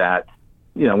infatuated with that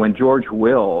when George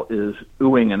Will is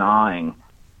oohing and aahing,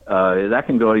 that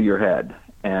can go to your head,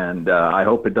 and I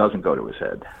hope it doesn't go to his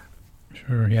head.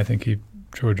 Sure. Yeah, I think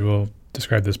George Will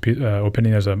described this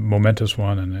opinion as a momentous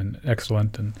one and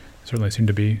excellent, and certainly seemed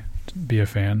to be a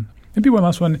fan. Maybe one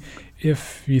last one.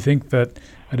 If you think that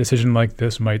a decision like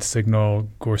this might signal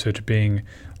Gorsuch being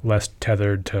less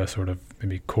tethered to sort of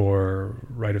maybe core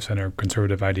right-of-center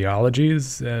conservative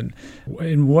ideologies, and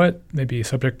in what maybe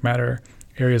subject matter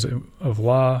areas of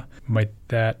law might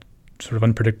that sort of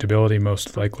unpredictability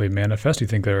most likely manifest? Do you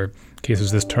think there are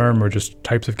cases this term or just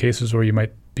types of cases where you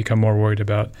might become more worried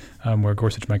about where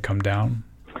Gorsuch might come down?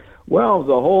 Well,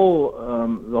 the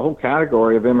whole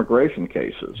category of immigration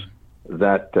cases,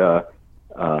 that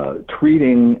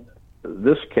treating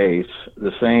this case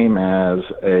the same as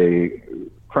a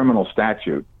criminal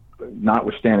statute,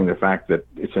 notwithstanding the fact that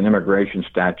it's an immigration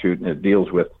statute and it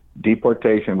deals with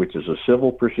deportation, which is a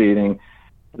civil proceeding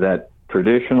that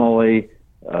traditionally,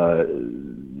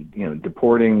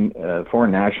 deporting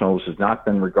foreign nationals has not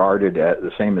been regarded as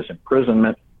the same as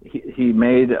imprisonment. He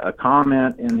made a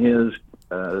comment in his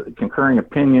concurring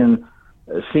opinion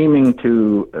seeming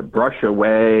to brush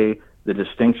away the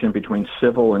distinction between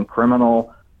civil and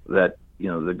criminal, that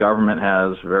the government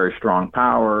has very strong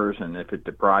powers, and if it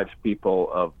deprives people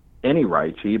of any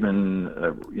rights, even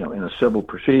in a civil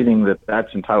proceeding,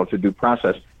 that's entitled to due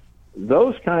process.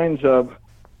 Those kinds of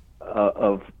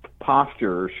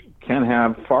postures can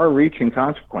have far-reaching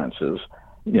consequences.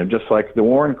 Just like the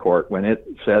Warren Court, when it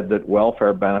said that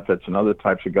welfare benefits and other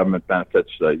types of government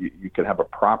benefits, you could have a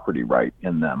property right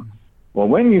in them. Well,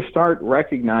 when you start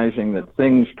recognizing that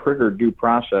things trigger due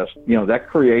process, that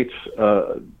creates,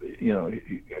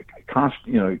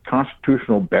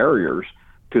 constitutional barriers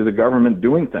to the government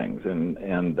doing things,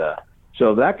 and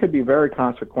so that could be very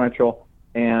consequential.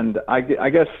 And I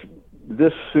guess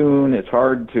this soon, it's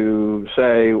hard to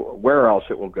say where else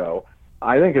it will go.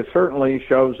 I think it certainly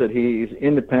shows that he's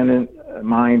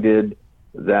independent-minded,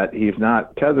 that he's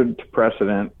not tethered to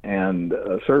precedent, and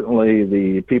certainly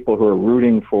the people who are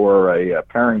rooting for a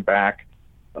paring back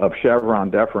of Chevron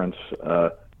deference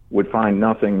would find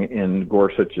nothing in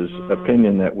Gorsuch's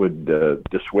opinion that would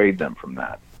dissuade them from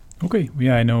that. Okay.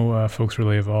 Yeah, I know folks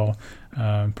really of all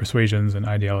persuasions and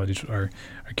ideologies are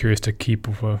curious to keep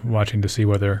watching to see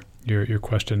whether your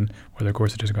question, whether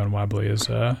Gorsuch has gone wobbly, is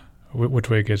which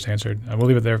way it gets answered. We'll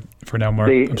leave it there for now, Mark.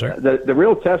 I'm sorry. The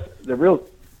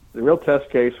real test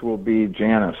case will be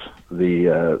Janus,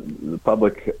 the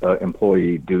public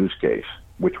employee dues case,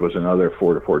 which was another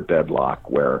 4-4 deadlock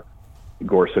where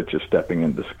Gorsuch is stepping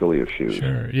into Scalia's shoes.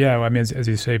 Sure. Yeah. Well, I mean, as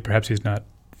you say, perhaps he's not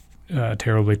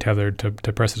terribly tethered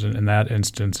to precedent in that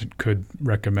instance. It could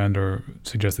recommend or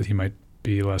suggest that he might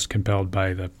be less compelled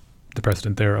by the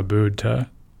precedent there, Abood,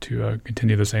 to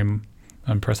continue the same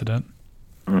precedent.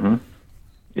 Mm-hmm.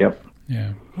 Yep.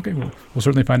 Yeah. Okay. Well, we'll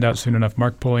certainly find out soon enough.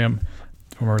 Mark Pulliam,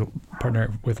 former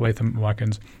partner with Latham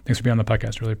Watkins, thanks for being on the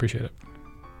podcast. Really appreciate it.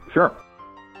 Sure.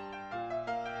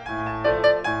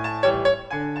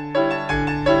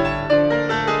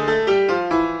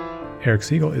 Eric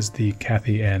Segall is the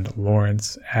Kathy and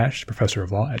Lawrence Ashe Professor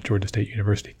of Law at Georgia State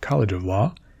University College of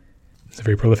Law. He's a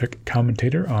very prolific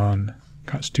commentator on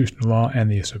constitutional law and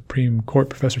the Supreme Court.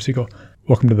 Professor Segall,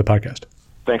 welcome to the podcast.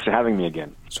 Thanks for having me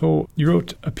again. So you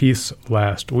wrote a piece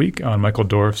last week on Michael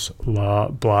Dorf's law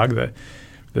blog that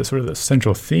sort of the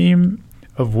central theme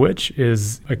of which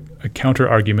is a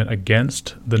counter-argument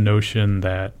against the notion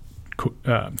that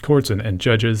courts and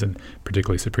judges, and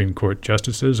particularly Supreme Court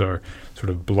justices, are sort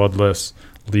of bloodless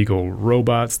legal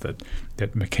robots that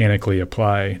mechanically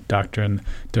apply doctrine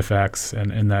to facts,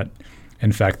 and that,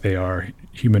 in fact, they are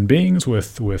human beings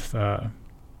with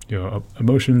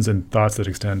emotions and thoughts that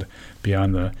extend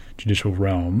beyond the judicial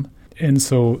realm. And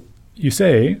so you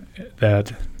say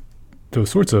that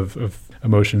those sorts of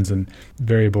emotions and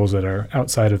variables that are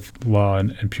outside of law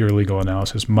and pure legal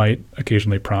analysis might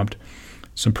occasionally prompt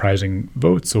surprising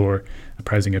votes or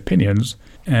surprising opinions.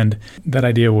 And that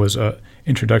idea was an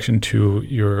introduction to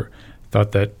your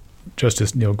thought that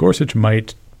Justice Neil Gorsuch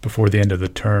might, before the end of the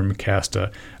term, cast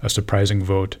a surprising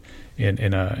vote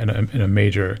in a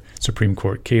major Supreme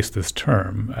Court case this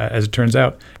term. As it turns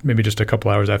out, maybe just a couple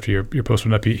hours after your post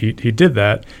went up, he did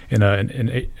that in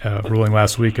a ruling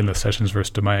last week in the Sessions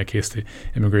versus DiMaia case, the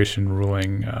immigration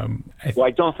ruling. Well, I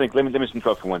don't think. Let me just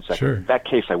interrupt for 1 second. Sure. That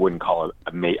case, I wouldn't call it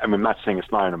I'm not saying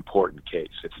it's not an important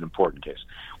case. It's an important case.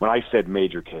 When I said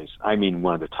major case, I mean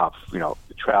one of the top.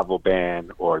 The travel ban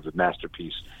or the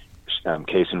masterpiece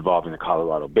case involving the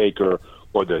Colorado baker,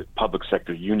 or the public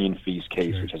sector union fees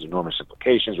case, which has enormous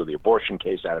implications, or the abortion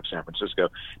case out of San Francisco.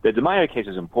 The DiMaia case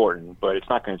is important, but it's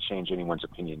not going to change anyone's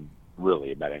opinion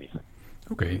really about anything.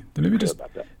 Okay, then maybe just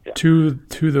Yeah.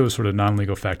 to those sort of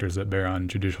non-legal factors that bear on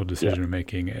judicial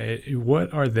decision-making,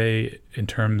 what are they in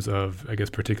terms of, I guess,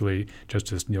 particularly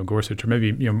Justice Neil Gorsuch, or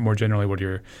maybe more generally, what's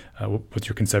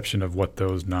your conception of what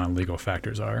those non-legal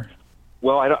factors are?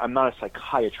 Well, I'm not a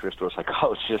psychiatrist or a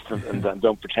psychologist, and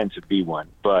don't pretend to be one,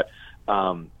 but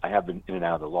I have been in and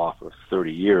out of the law for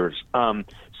 30 years.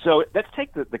 So let's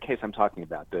take the case I'm talking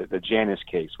about, the Janus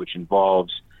case, which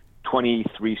involves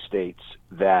 23 states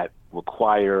that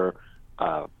require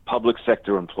public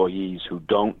sector employees who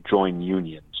don't join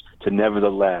unions to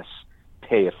nevertheless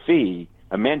pay a fee,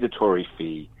 a mandatory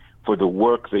fee, for the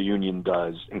work the union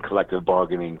does in collective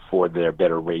bargaining for their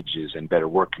better wages and better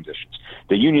work conditions.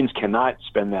 The unions cannot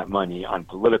spend that money on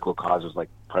political causes like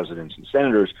presidents and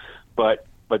senators, but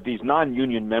these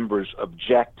non-union members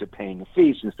object to paying a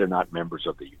fee since they're not members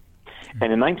of the union.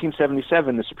 And in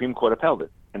 1977, the Supreme Court upheld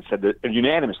it and said that,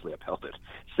 unanimously upheld it,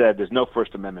 said there's no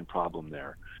First Amendment problem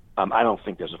there. I don't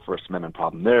think there's a First Amendment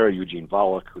problem there. Eugene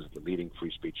Volokh, who's the leading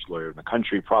free speech lawyer in the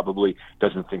country, probably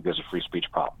doesn't think there's a free speech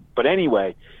problem. But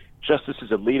anyway, Justices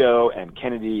Alito and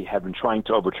Kennedy have been trying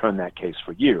to overturn that case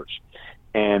for years.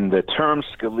 And the term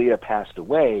Scalia passed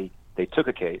away, they took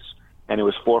a case, and it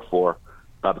was 4-4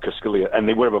 because Scalia, and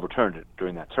they would have overturned it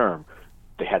during that term.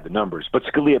 They had the numbers, but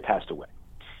Scalia passed away.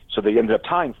 So they ended up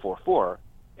tying 4-4,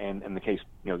 and the case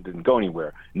didn't go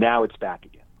anywhere. Now it's back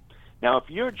again. Now, if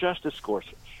you're Justice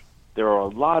Gorsuch, there are a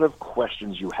lot of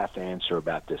questions you have to answer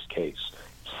about this case,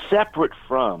 separate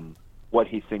from what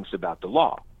he thinks about the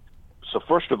law. So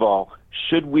first of all,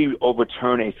 should we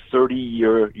overturn a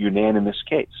 30-year unanimous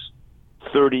case?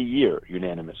 30-year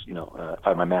unanimous, if I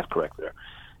have my math correct there.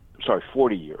 Sorry,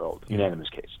 40-year-old unanimous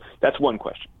case. That's one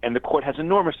question. And the court has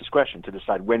enormous discretion to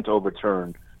decide when to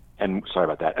overturn and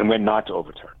when not to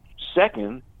overturn.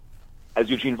 Second, as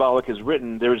Eugene Volokh has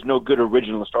written, there is no good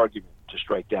originalist argument to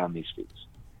strike down these fees.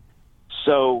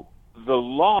 So the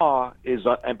law is,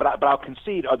 but I'll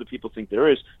concede other people think there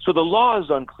is. So the law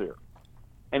is unclear.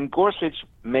 And Gorsuch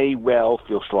may well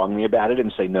feel strongly about it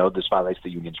and say, no, this violates the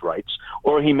union's rights.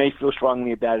 Or he may feel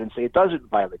strongly about it and say it doesn't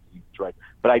violate the union's rights.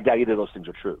 But I doubt either of those things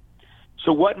are true.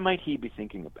 So what might he be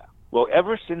thinking about? Well,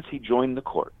 ever since he joined the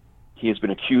court, he has been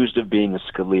accused of being a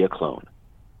Scalia clone.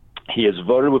 He has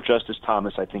voted with Justice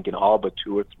Thomas, I think, in all but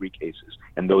 2 or 3 cases,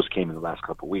 and those came in the last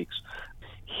couple of weeks.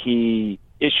 He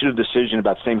issued a decision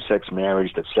about same-sex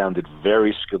marriage that sounded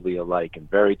very Scalia-like and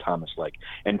very Thomas-like.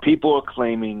 And people are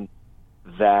claiming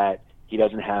that he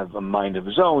doesn't have a mind of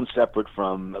his own separate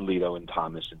from Alito and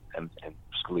Thomas and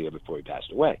Scalia before he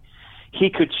passed away. He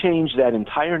could change that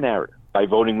entire narrative by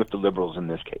voting with the liberals in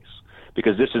this case,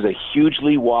 because this is a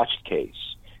hugely watched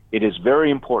case. It is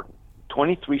very important.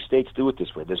 23 states do it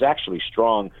this way. There's actually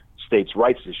strong states'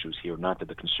 rights issues here, not that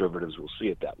the conservatives will see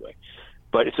it that way.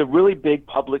 But it's a really big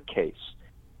public case.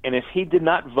 And if he did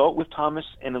not vote with Thomas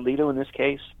and Alito in this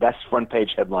case, that's front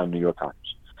page headline New York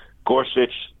Times.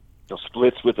 Gorsuch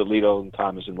splits with Alito and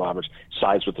Thomas and Roberts,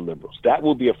 sides with the liberals. That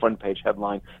will be a front page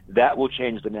headline. That will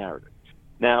change the narrative.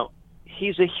 Now,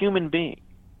 he's a human being.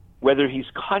 Whether he's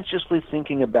consciously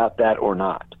thinking about that or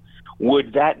not,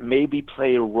 would that maybe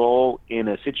play a role in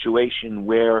a situation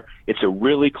where it's a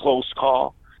really close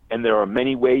call and there are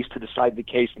many ways to decide the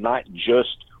case, not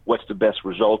just what's the best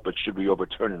result, but should we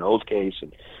overturn an old case?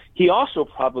 And he also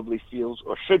probably feels,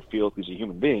 or should feel, if he's a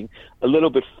human being, a little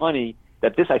bit funny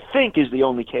that this, I think, is the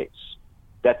only case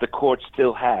that the court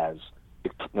still has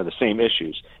the same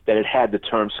issues, that it had the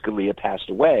term Scalia passed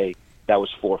away, that was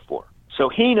 4-4. So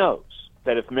he knows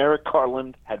that if Merrick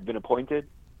Garland had been appointed,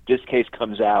 this case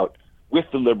comes out with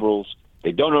the liberals,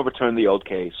 they don't overturn the old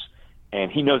case,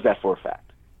 and he knows that for a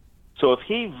fact. So if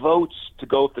he votes to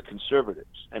go with the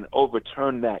conservatives and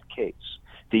overturn that case,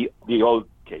 the old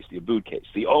case, the Abood case,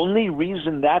 the only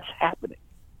reason that's happening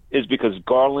is because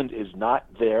Garland is not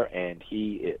there and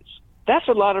he is. That's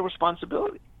a lot of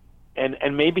responsibility.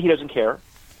 And maybe he doesn't care,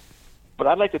 but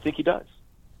I'd like to think he does.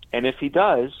 And if he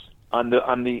does, on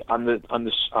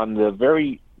the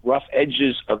very rough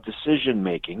edges of decision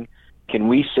making, can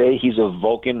we say he's a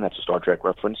Vulcan, that's a Star Trek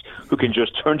reference, who can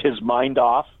just turn his mind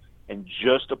off and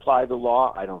just apply the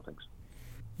law? I don't think so.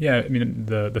 Yeah, I mean,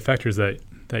 the factors that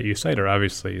you cite are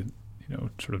obviously,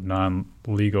 sort of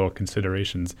non-legal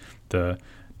considerations. The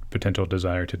potential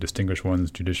desire to distinguish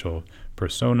one's judicial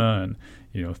persona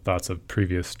and, thoughts of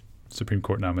previous Supreme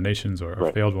Court nominations or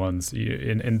Right. failed ones.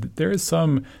 And there is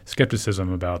some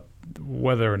skepticism about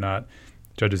whether or not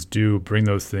judges do bring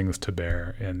those things to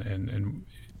bear and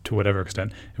to whatever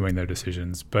extent in weighing their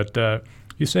decisions. But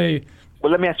you say...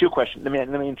 Well, let me ask you a question. Let me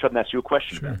interrupt and ask you a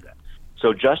question Sure. about that.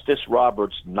 So Justice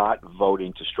Roberts not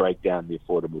voting to strike down the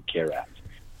Affordable Care Act,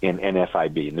 in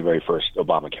NFIB, in the very first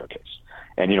Obamacare case.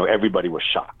 And, everybody was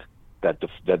shocked that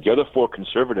the other four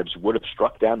conservatives would have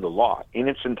struck down the law in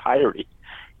its entirety,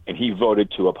 and he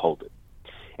voted to uphold it.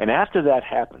 And after that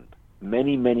happened,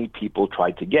 many, many people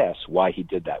tried to guess why he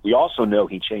did that. We also know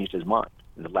he changed his mind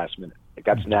in the last minute.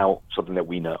 That's now something that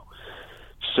we know.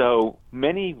 So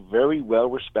many very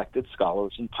well-respected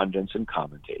scholars and pundits and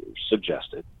commentators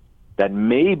suggested that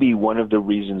maybe one of the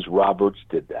reasons Roberts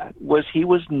did that was he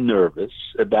was nervous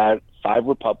about 5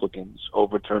 Republicans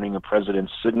overturning a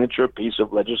president's signature piece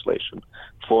of legislation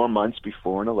 4 months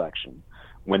before an election,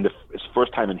 when it's the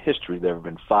first time in history there have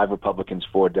been 5 Republicans,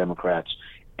 4 Democrats,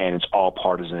 and it's all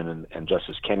partisan, and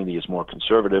Justice Kennedy is more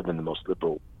conservative than the most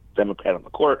liberal Democrat on the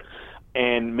court.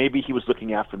 And maybe he was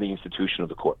looking after the institution of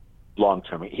the court long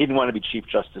term. He didn't want to be Chief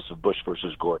Justice of Bush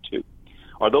versus Gore, too.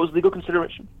 Are those legal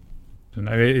considerations? And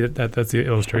I mean, that's the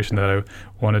illustration that I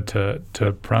wanted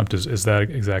to prompt is that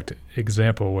exact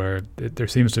example where there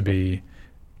seems to be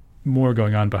more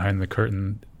going on behind the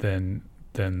curtain than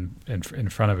in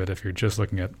front of it. If you're just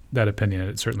looking at that opinion,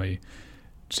 it certainly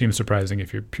seems surprising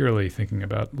if you're purely thinking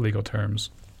about legal terms.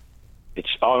 It's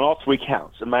on all 3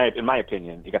 counts. In my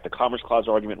opinion, you got the Commerce Clause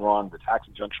argument wrong, the tax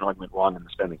injunction argument wrong, and the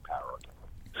spending power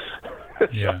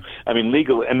argument. Yeah. So, I mean,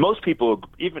 legal, and most people,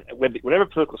 even whatever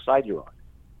political side you're on,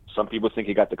 some people think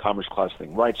you got the Commerce Clause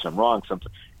thing right, some wrong,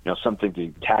 something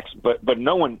the tax, but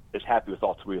no one is happy with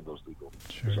all 3 of those legal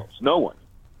results. No one.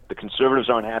 The conservatives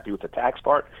aren't happy with the tax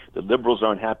part. The liberals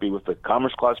aren't happy with the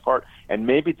Commerce Clause part, and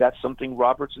maybe that's something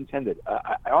Roberts intended.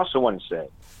 I also want to say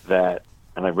that,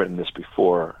 and I've written this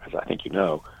before, as I think you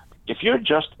know, if you're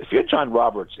John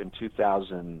Roberts in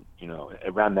 2000,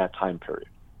 around that time period,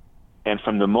 and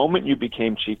from the moment you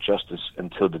became Chief Justice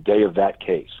until the day of that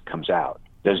case comes out,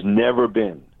 there's never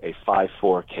been a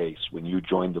 5-4 case when you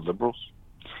joined the liberals.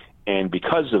 And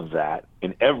because of that,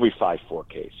 in every 5-4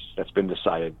 case that's been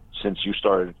decided since you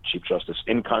started Chief Justice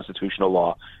in constitutional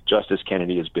law, Justice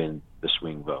Kennedy has been the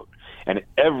swing vote. And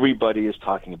everybody is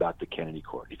talking about the Kennedy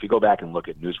Court. If you go back and look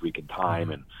at Newsweek and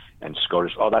Time and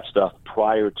SCOTUS, all that stuff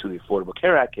prior to the Affordable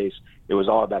Care Act case, it was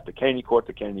all about the Kennedy Court,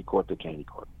 the Kennedy Court, the Kennedy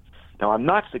Court. Now, I'm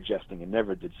not suggesting, and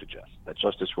never did suggest, that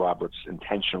Justice Roberts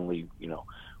intentionally,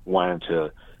 wanted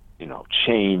to,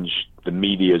 change the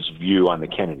media's view on the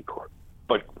Kennedy Court.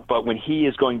 But when he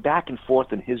is going back and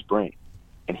forth in his brain,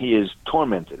 and he is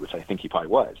tormented, which I think he probably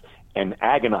was, and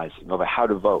agonizing over how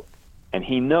to vote, and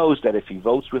he knows that if he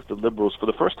votes with the liberals for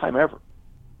the first time ever,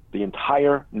 the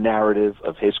entire narrative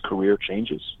of his career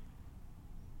changes,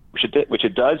 which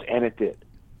it does, and it did.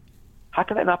 How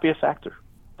can that not be a factor?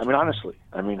 I mean, honestly,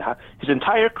 his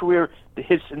entire career,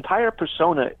 his entire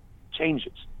persona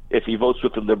changes if he votes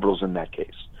with the liberals in that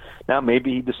case. Now,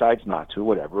 maybe he decides not to,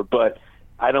 whatever, but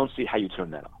I don't see how you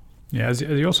turn that off. Yeah, as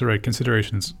you also write,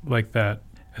 considerations like that,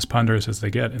 as ponderous as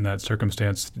they get in that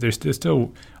circumstance, they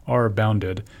still are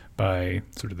bounded by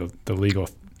sort of the legal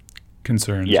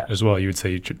concerns as well. You would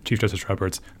say Chief Justice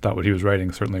Roberts thought what he was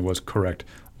writing certainly was correct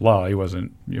law. He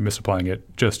wasn't misapplying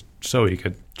it just so he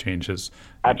could change his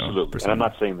absolutely. And I'm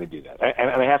not saying they do that.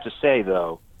 And I have to say,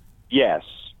 though, yes,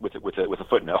 with a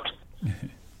footnote.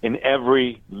 In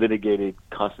every litigated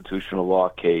constitutional law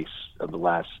case of the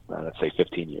last, let's say,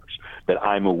 15 years that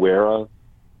I'm aware of,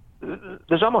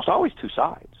 there's almost always 2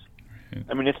 sides. Right.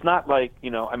 I mean, it's not like,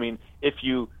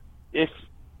 if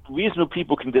reasonable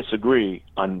people can disagree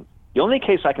on, the only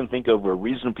case I can think of where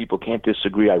reasonable people can't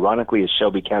disagree, ironically, is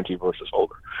Shelby County versus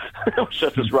Holder, which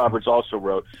Justice Roberts also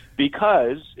wrote,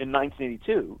 because in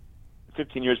 1982,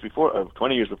 15 years before, or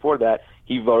 20 years before that,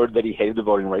 he voted that he hated the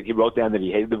Voting Rights. He wrote down that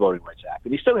he hated the Voting Rights Act,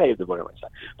 and he still hated the Voting Rights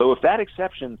Act. But with that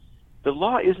exception, the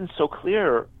law isn't so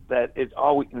clear that it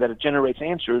generates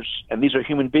answers, and these are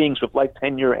human beings with life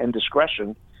tenure and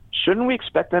discretion. Shouldn't we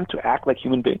expect them to act like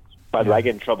human beings? By the way, I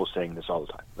get in trouble saying this all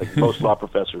the time. Like most law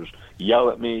professors yell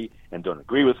at me and don't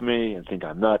agree with me and think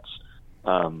I'm nuts,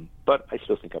 but I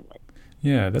still think I'm right.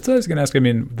 Yeah, that's what I was going to ask. I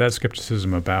mean, that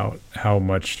skepticism about how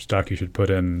much stock you should put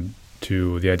in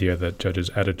to the idea that judges'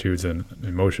 attitudes and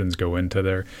emotions go into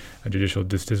their judicial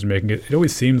decision-making. It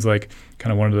always seems like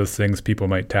kind of one of those things people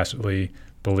might tacitly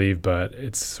believe, but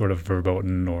it's sort of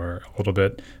verboten or a little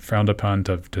bit frowned upon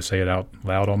to say it out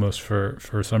loud almost for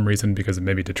some reason, because it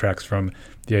maybe detracts from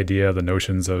the idea, the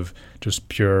notions of just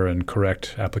pure and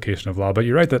correct application of law. But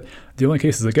you're right that the only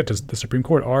cases that get to the Supreme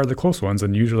Court are the close ones,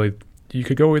 and usually you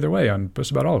could go either way on just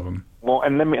about all of them. Well,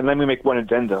 and let me make one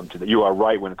addendum to that. You are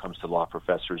right when it comes to law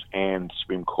professors and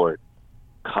Supreme Court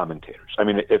commentators. I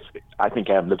mean, I think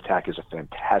Adam Liptak is a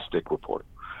fantastic reporter.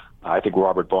 I think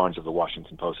Robert Barnes of the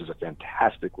Washington Post is a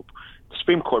fantastic reporter. The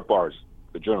Supreme Court bars,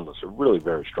 the journalists, are really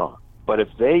very strong. But if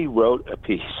they wrote a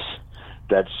piece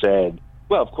that said,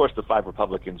 well, of course the 5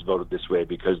 Republicans voted this way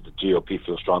because the GOP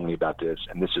feels strongly about this,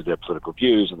 and this is their political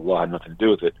views, and the law had nothing to do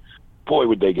with it, boy,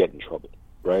 would they get in trouble,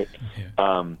 right?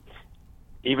 Yeah.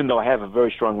 Even though I have a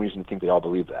very strong reason to think they all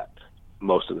believe that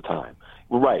most of the time.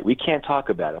 We're right, we can't talk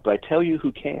about it, but I tell you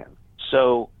who can.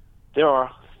 So there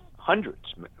are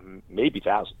hundreds, maybe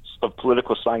thousands, of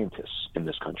political scientists in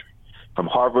this country, from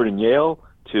Harvard and Yale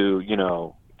to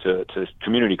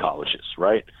community colleges,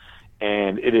 right?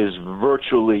 And it is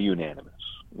virtually unanimous,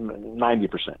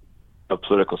 90% of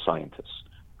political scientists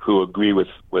who agree with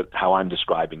how I'm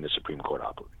describing the Supreme Court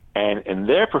operating. And in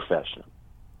their profession,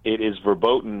 it is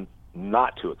verboten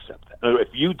not to accept that. If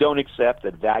you don't accept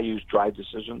that values drive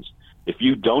decisions, if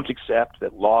you don't accept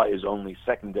that law is only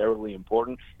secondarily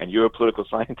important and you're a political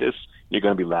scientist, you're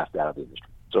going to be laughed out of the industry.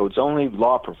 So it's only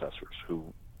law professors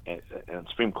and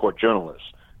Supreme Court journalists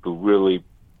who really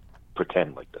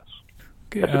pretend like this.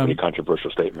 Okay, that's a pretty controversial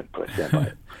statement, but I stand by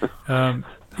it.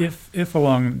 If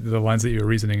along the lines that you were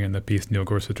reasoning in the piece, Neil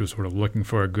Gorsuch was sort of looking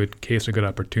for a good case, a good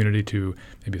opportunity to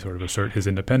maybe sort of assert his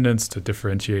independence, to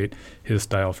differentiate his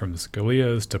style from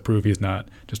Scalia's, to prove he's not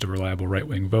just a reliable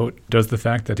right-wing vote, does the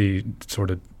fact that he sort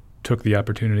of took the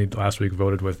opportunity last week,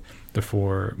 voted with the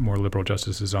 4 more liberal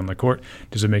justices on the court,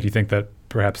 does it make you think that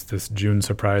perhaps this June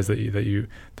surprise that you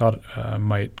thought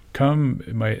might come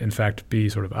might in fact be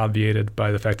sort of obviated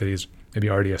by the fact that he's maybe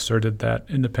already asserted that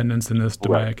independence in this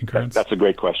demand concurrence? That's a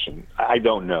great question. I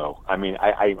don't know. I mean,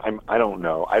 I don't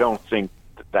know. I don't think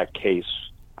that case,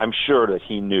 I'm sure that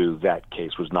he knew that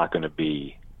case was not going to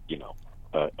be,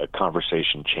 a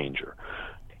conversation changer.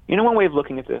 One way of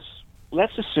looking at this,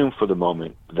 let's assume for the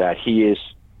moment that he is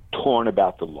torn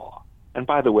about the law. And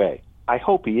by the way, I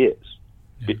hope he is.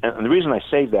 Yeah. And the reason I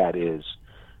say that is,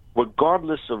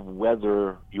 regardless of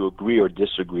whether you agree or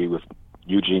disagree with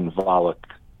Eugene Volokh,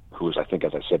 who is, I think,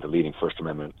 as I said, the leading First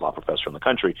Amendment law professor in the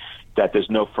country, that there's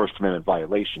no First Amendment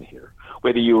violation here.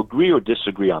 Whether you agree or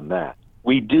disagree on that,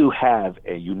 we do have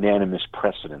a unanimous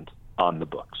precedent on the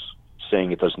books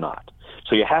saying it does not.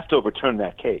 So you have to overturn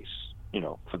that case,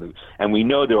 and we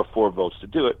know there were 4 votes to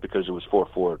do it because it was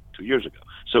 4-4 2 years ago.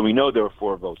 So we know there were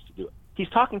 4 votes to do it. He's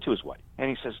talking to his wife, and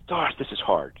he says, Doris, this is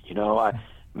hard.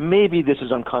 Maybe this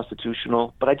is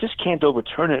unconstitutional, but I just can't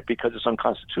overturn it because it's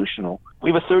unconstitutional.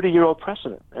 We have a 30-year-old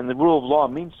precedent, and the rule of law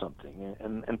means something,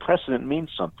 and precedent means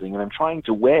something. And I'm trying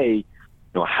to weigh,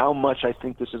 how much I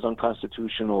think this is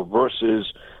unconstitutional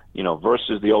versus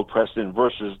the old precedent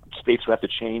versus states who have to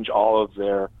change all of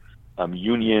their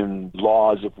union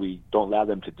laws if we don't allow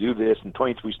them to do this, and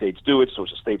 23 states do it, so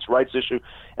it's a states' rights issue.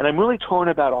 And I'm really torn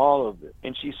about all of it.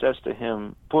 And she says to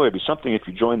him, boy, it'd be something if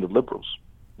you joined the liberals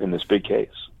in this big case.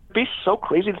 It'd be so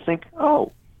crazy to think,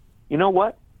 oh, you know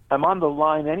what? I'm on the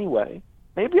line anyway.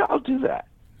 Maybe I'll do that.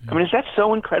 I mean, is that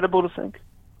so incredible to think?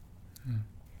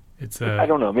 I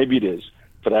don't know. Maybe it is.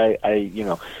 But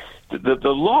the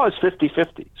law is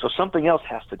 50-50, so something else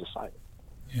has to decide it.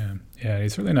 Yeah,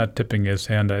 he's certainly not tipping his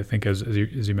hand. I think, as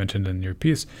you mentioned in your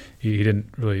piece, he didn't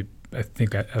really, I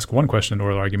think, ask one question in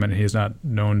oral argument. He's not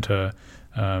known to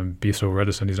be so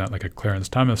reticent. He's not like a Clarence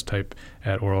Thomas type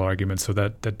at oral arguments, so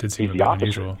that did seem a bit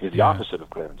unusual. He's the opposite of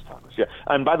Clarence Thomas. Yeah,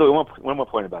 and by the way, one more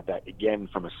point about that. Again,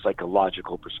 from a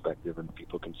psychological perspective, and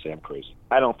people can say I'm crazy.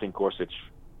 I don't think Gorsuch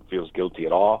feels guilty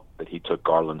at all that he took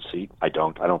Garland's seat. I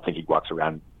don't think he walks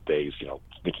around days,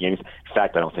 thinking anything. In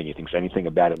fact, I don't think he thinks anything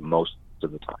about it most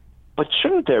of the time. But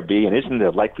shouldn't there be, and isn't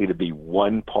there likely to be,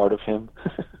 one part of him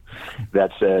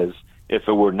that says, if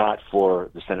it were not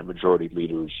for the Senate Majority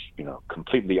Leader's,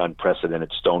 completely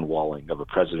unprecedented stonewalling of a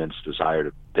president's desire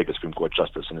to take a Supreme Court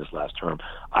justice in his last term,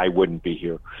 I wouldn't be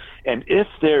here. And if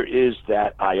there is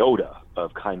that iota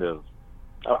of kind of,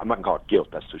 I'm not going to call it guilt,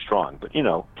 that's too strong, but,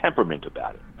 temperament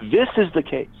about it, this is the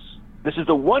case. This is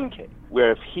the one case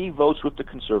where if he votes with the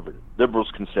conservative,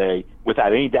 liberals can say,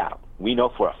 without any doubt, we know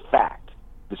for a fact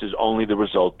this is only the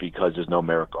result because there's no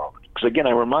Merrick Garland. Because again,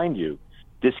 I remind you,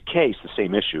 this case, the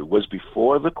same issue, was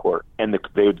before the court, and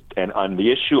on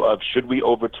the issue of should we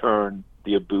overturn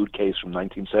the Abood case from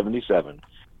 1977,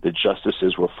 the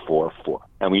justices were 4-4,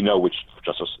 and we know which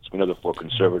justices. We know the 4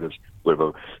 conservatives would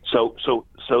have. So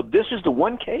this is the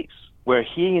one case where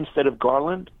he, instead of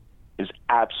Garland, is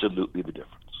absolutely the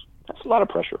difference. That's a lot of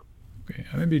pressure. Okay,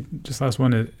 maybe just last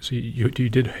one. So you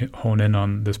did hone in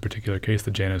on this particular case,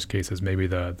 the Janus case, as maybe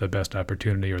the best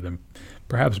opportunity, or the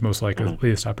perhaps most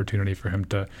likeliest opportunity for him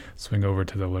to swing over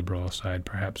to the liberal side,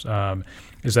 perhaps.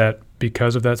 Is that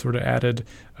because of that sort of added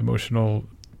emotional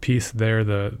piece there,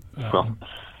 the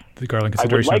Garland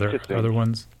consideration? Are there other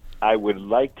ones? I would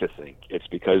like to think it's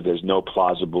because there's no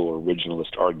plausible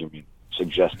originalist argument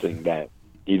suggesting that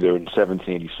either in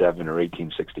 1787 or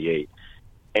 1868,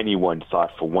 anyone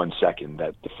thought for one second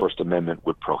that the First Amendment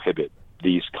would prohibit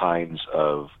these kinds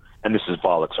of, and this is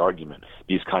Volok's argument,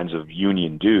 these kinds of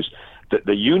union dues.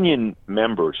 The union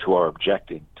members who are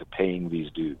objecting to paying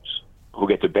these dues, who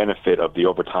get the benefit of the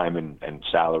overtime and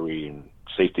salary and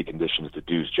safety conditions the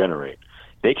dues generate,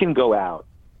 they can go out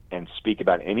and speak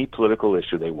about any political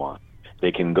issue they want.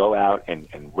 They can go out and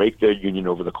rake their union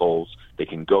over the coals. They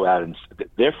can go out and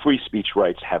their free speech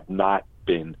rights have not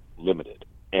been limited.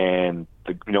 And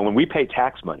when we pay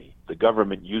tax money, the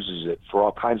government uses it for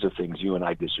all kinds of things you and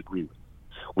I disagree with.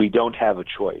 We don't have a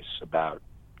choice about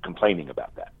complaining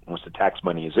about that. Once the tax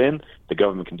money is in, the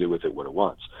government can do with it what it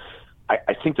wants.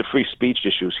 I think the free speech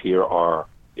issues here are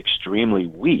extremely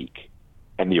weak,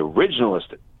 and the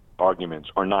originalist arguments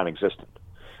are non-existent.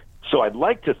 So I'd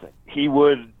like to think he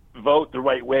would vote the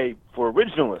right way for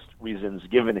originalist reasons,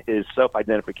 given his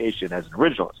self-identification as an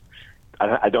originalist.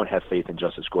 I don't have faith in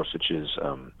Justice Gorsuch's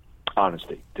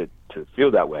honesty to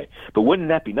feel that way. But wouldn't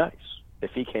that be nice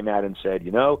if he came out and said,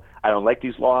 I don't like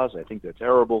these laws, I think they're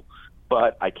terrible,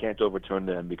 but I can't overturn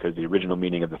them because the original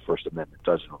meaning of the First Amendment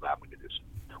doesn't allow me to do so.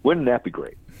 Wouldn't that be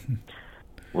great?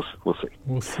 We'll see.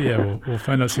 We'll see. Yeah, we'll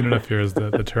find out soon enough here as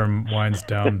the term winds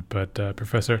down. But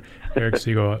Professor Eric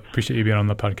Segall, appreciate you being on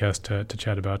the podcast to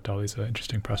chat about all these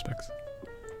interesting prospects.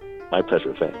 My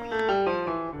pleasure. Thanks.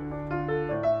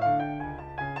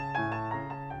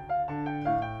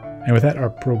 And with that, our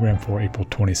program for April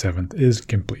 27th is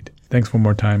complete. Thanks one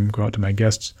more time go out to my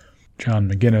guests, John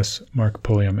McGinnis, Mark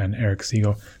Pulliam, and Eric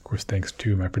Segall. Of course, thanks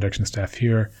to my production staff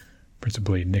here,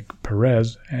 principally Nick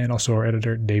Perez, and also our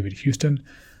editor, David Houston.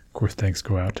 Of course, thanks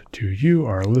go out to you,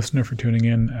 our listener, for tuning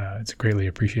in. It's greatly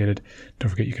appreciated. Don't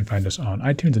forget you can find us on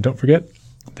iTunes, and don't forget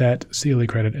that CLE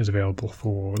credit is available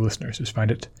for listeners. Just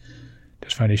find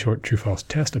a short true-false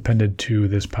test appended to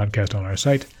this podcast on our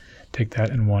site. Take that,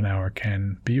 and 1 hour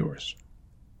can be yours.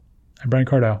 I'm Brian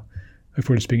Cardell. Look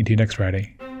forward to speaking to you next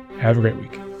Friday. Have a great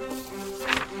week.